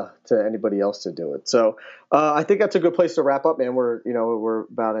to anybody else to do it. So I think that's a good place to wrap up, man. We're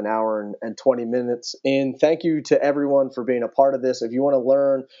about an hour and 20 minutes in. Thank you to everyone for being a part of this. If you want to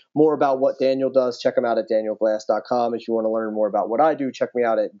learn more about what Daniel does, check him out at danielglass.com. If you want to learn more about what I do, check me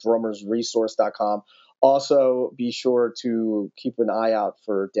out at drummersresource.com. Also, be sure to keep an eye out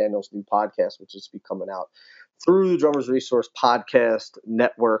for Daniel's new podcast, which is to be coming out through the Drummers Resource Podcast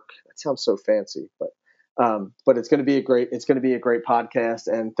Network. That sounds so fancy, but it's going to be a great podcast.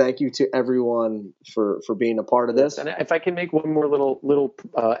 And thank you to everyone for being a part of this. And if I can make one more little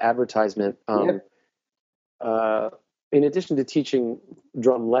advertisement, in addition to teaching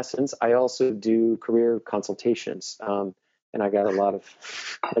drum lessons, I also do career consultations. And I got a lot of,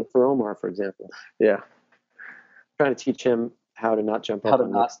 like for Omar, for example. Yeah. I'm trying to teach him how to not jump up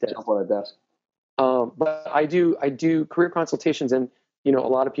on a desk. But I do career consultations, and a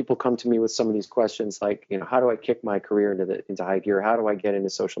lot of people come to me with some of these questions, like how do I kick my career into high gear? How do I get into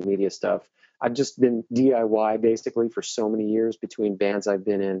social media stuff? I've just been DIY basically for so many years between bands I've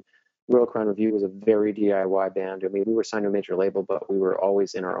been in. Royal Crown Review was a very DIY band. I mean, we were signed to a major label, but we were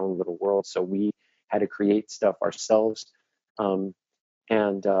always in our own little world, so we had to create stuff ourselves.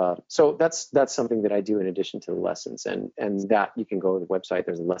 So that's something that I do in addition to the lessons, and that you can go to the website.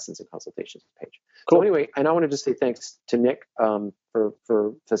 There's a lessons and consultations page. Cool. So anyway, and I want to just say thanks to Nick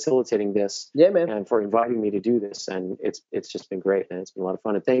for facilitating this, yeah, man, and for inviting me to do this. And it's just been great, and it's been a lot of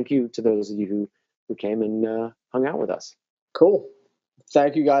fun. And thank you to those of you who came and hung out with us. Cool.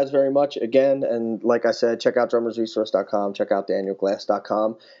 Thank you guys very much again. And like I said, check out drummersresource.com, check out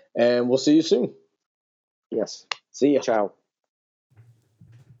danielglass.com, and we'll see you soon. Yes. See ya. Ciao.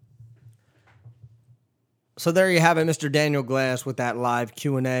 So there you have it, Mr. Daniel Glass with that live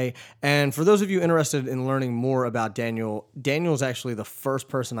Q&A. And for those of you interested in learning more about Daniel, Daniel's actually the first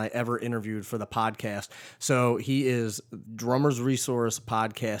person I ever interviewed for the podcast. So he is Drummers Resource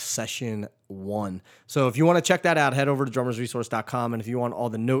Podcast Session 1. So if you want to check that out, head over to drummersresource.com. And if you want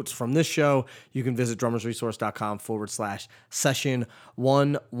all the notes from this show, you can visit drummersresource.com/session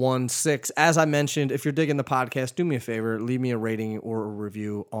 116. As I mentioned, if you're digging the podcast, do me a favor, leave me a rating or a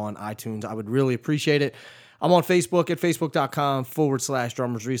review on iTunes. I would really appreciate it. I'm on Facebook at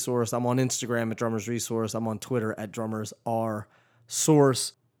facebook.com/Drummers Resource. I'm on Instagram at Drummers Resource. I'm on Twitter at Drummers R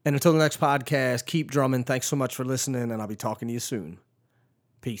Source. And until the next podcast, keep drumming. Thanks so much for listening, and I'll be talking to you soon.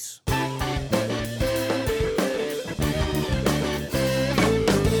 Peace.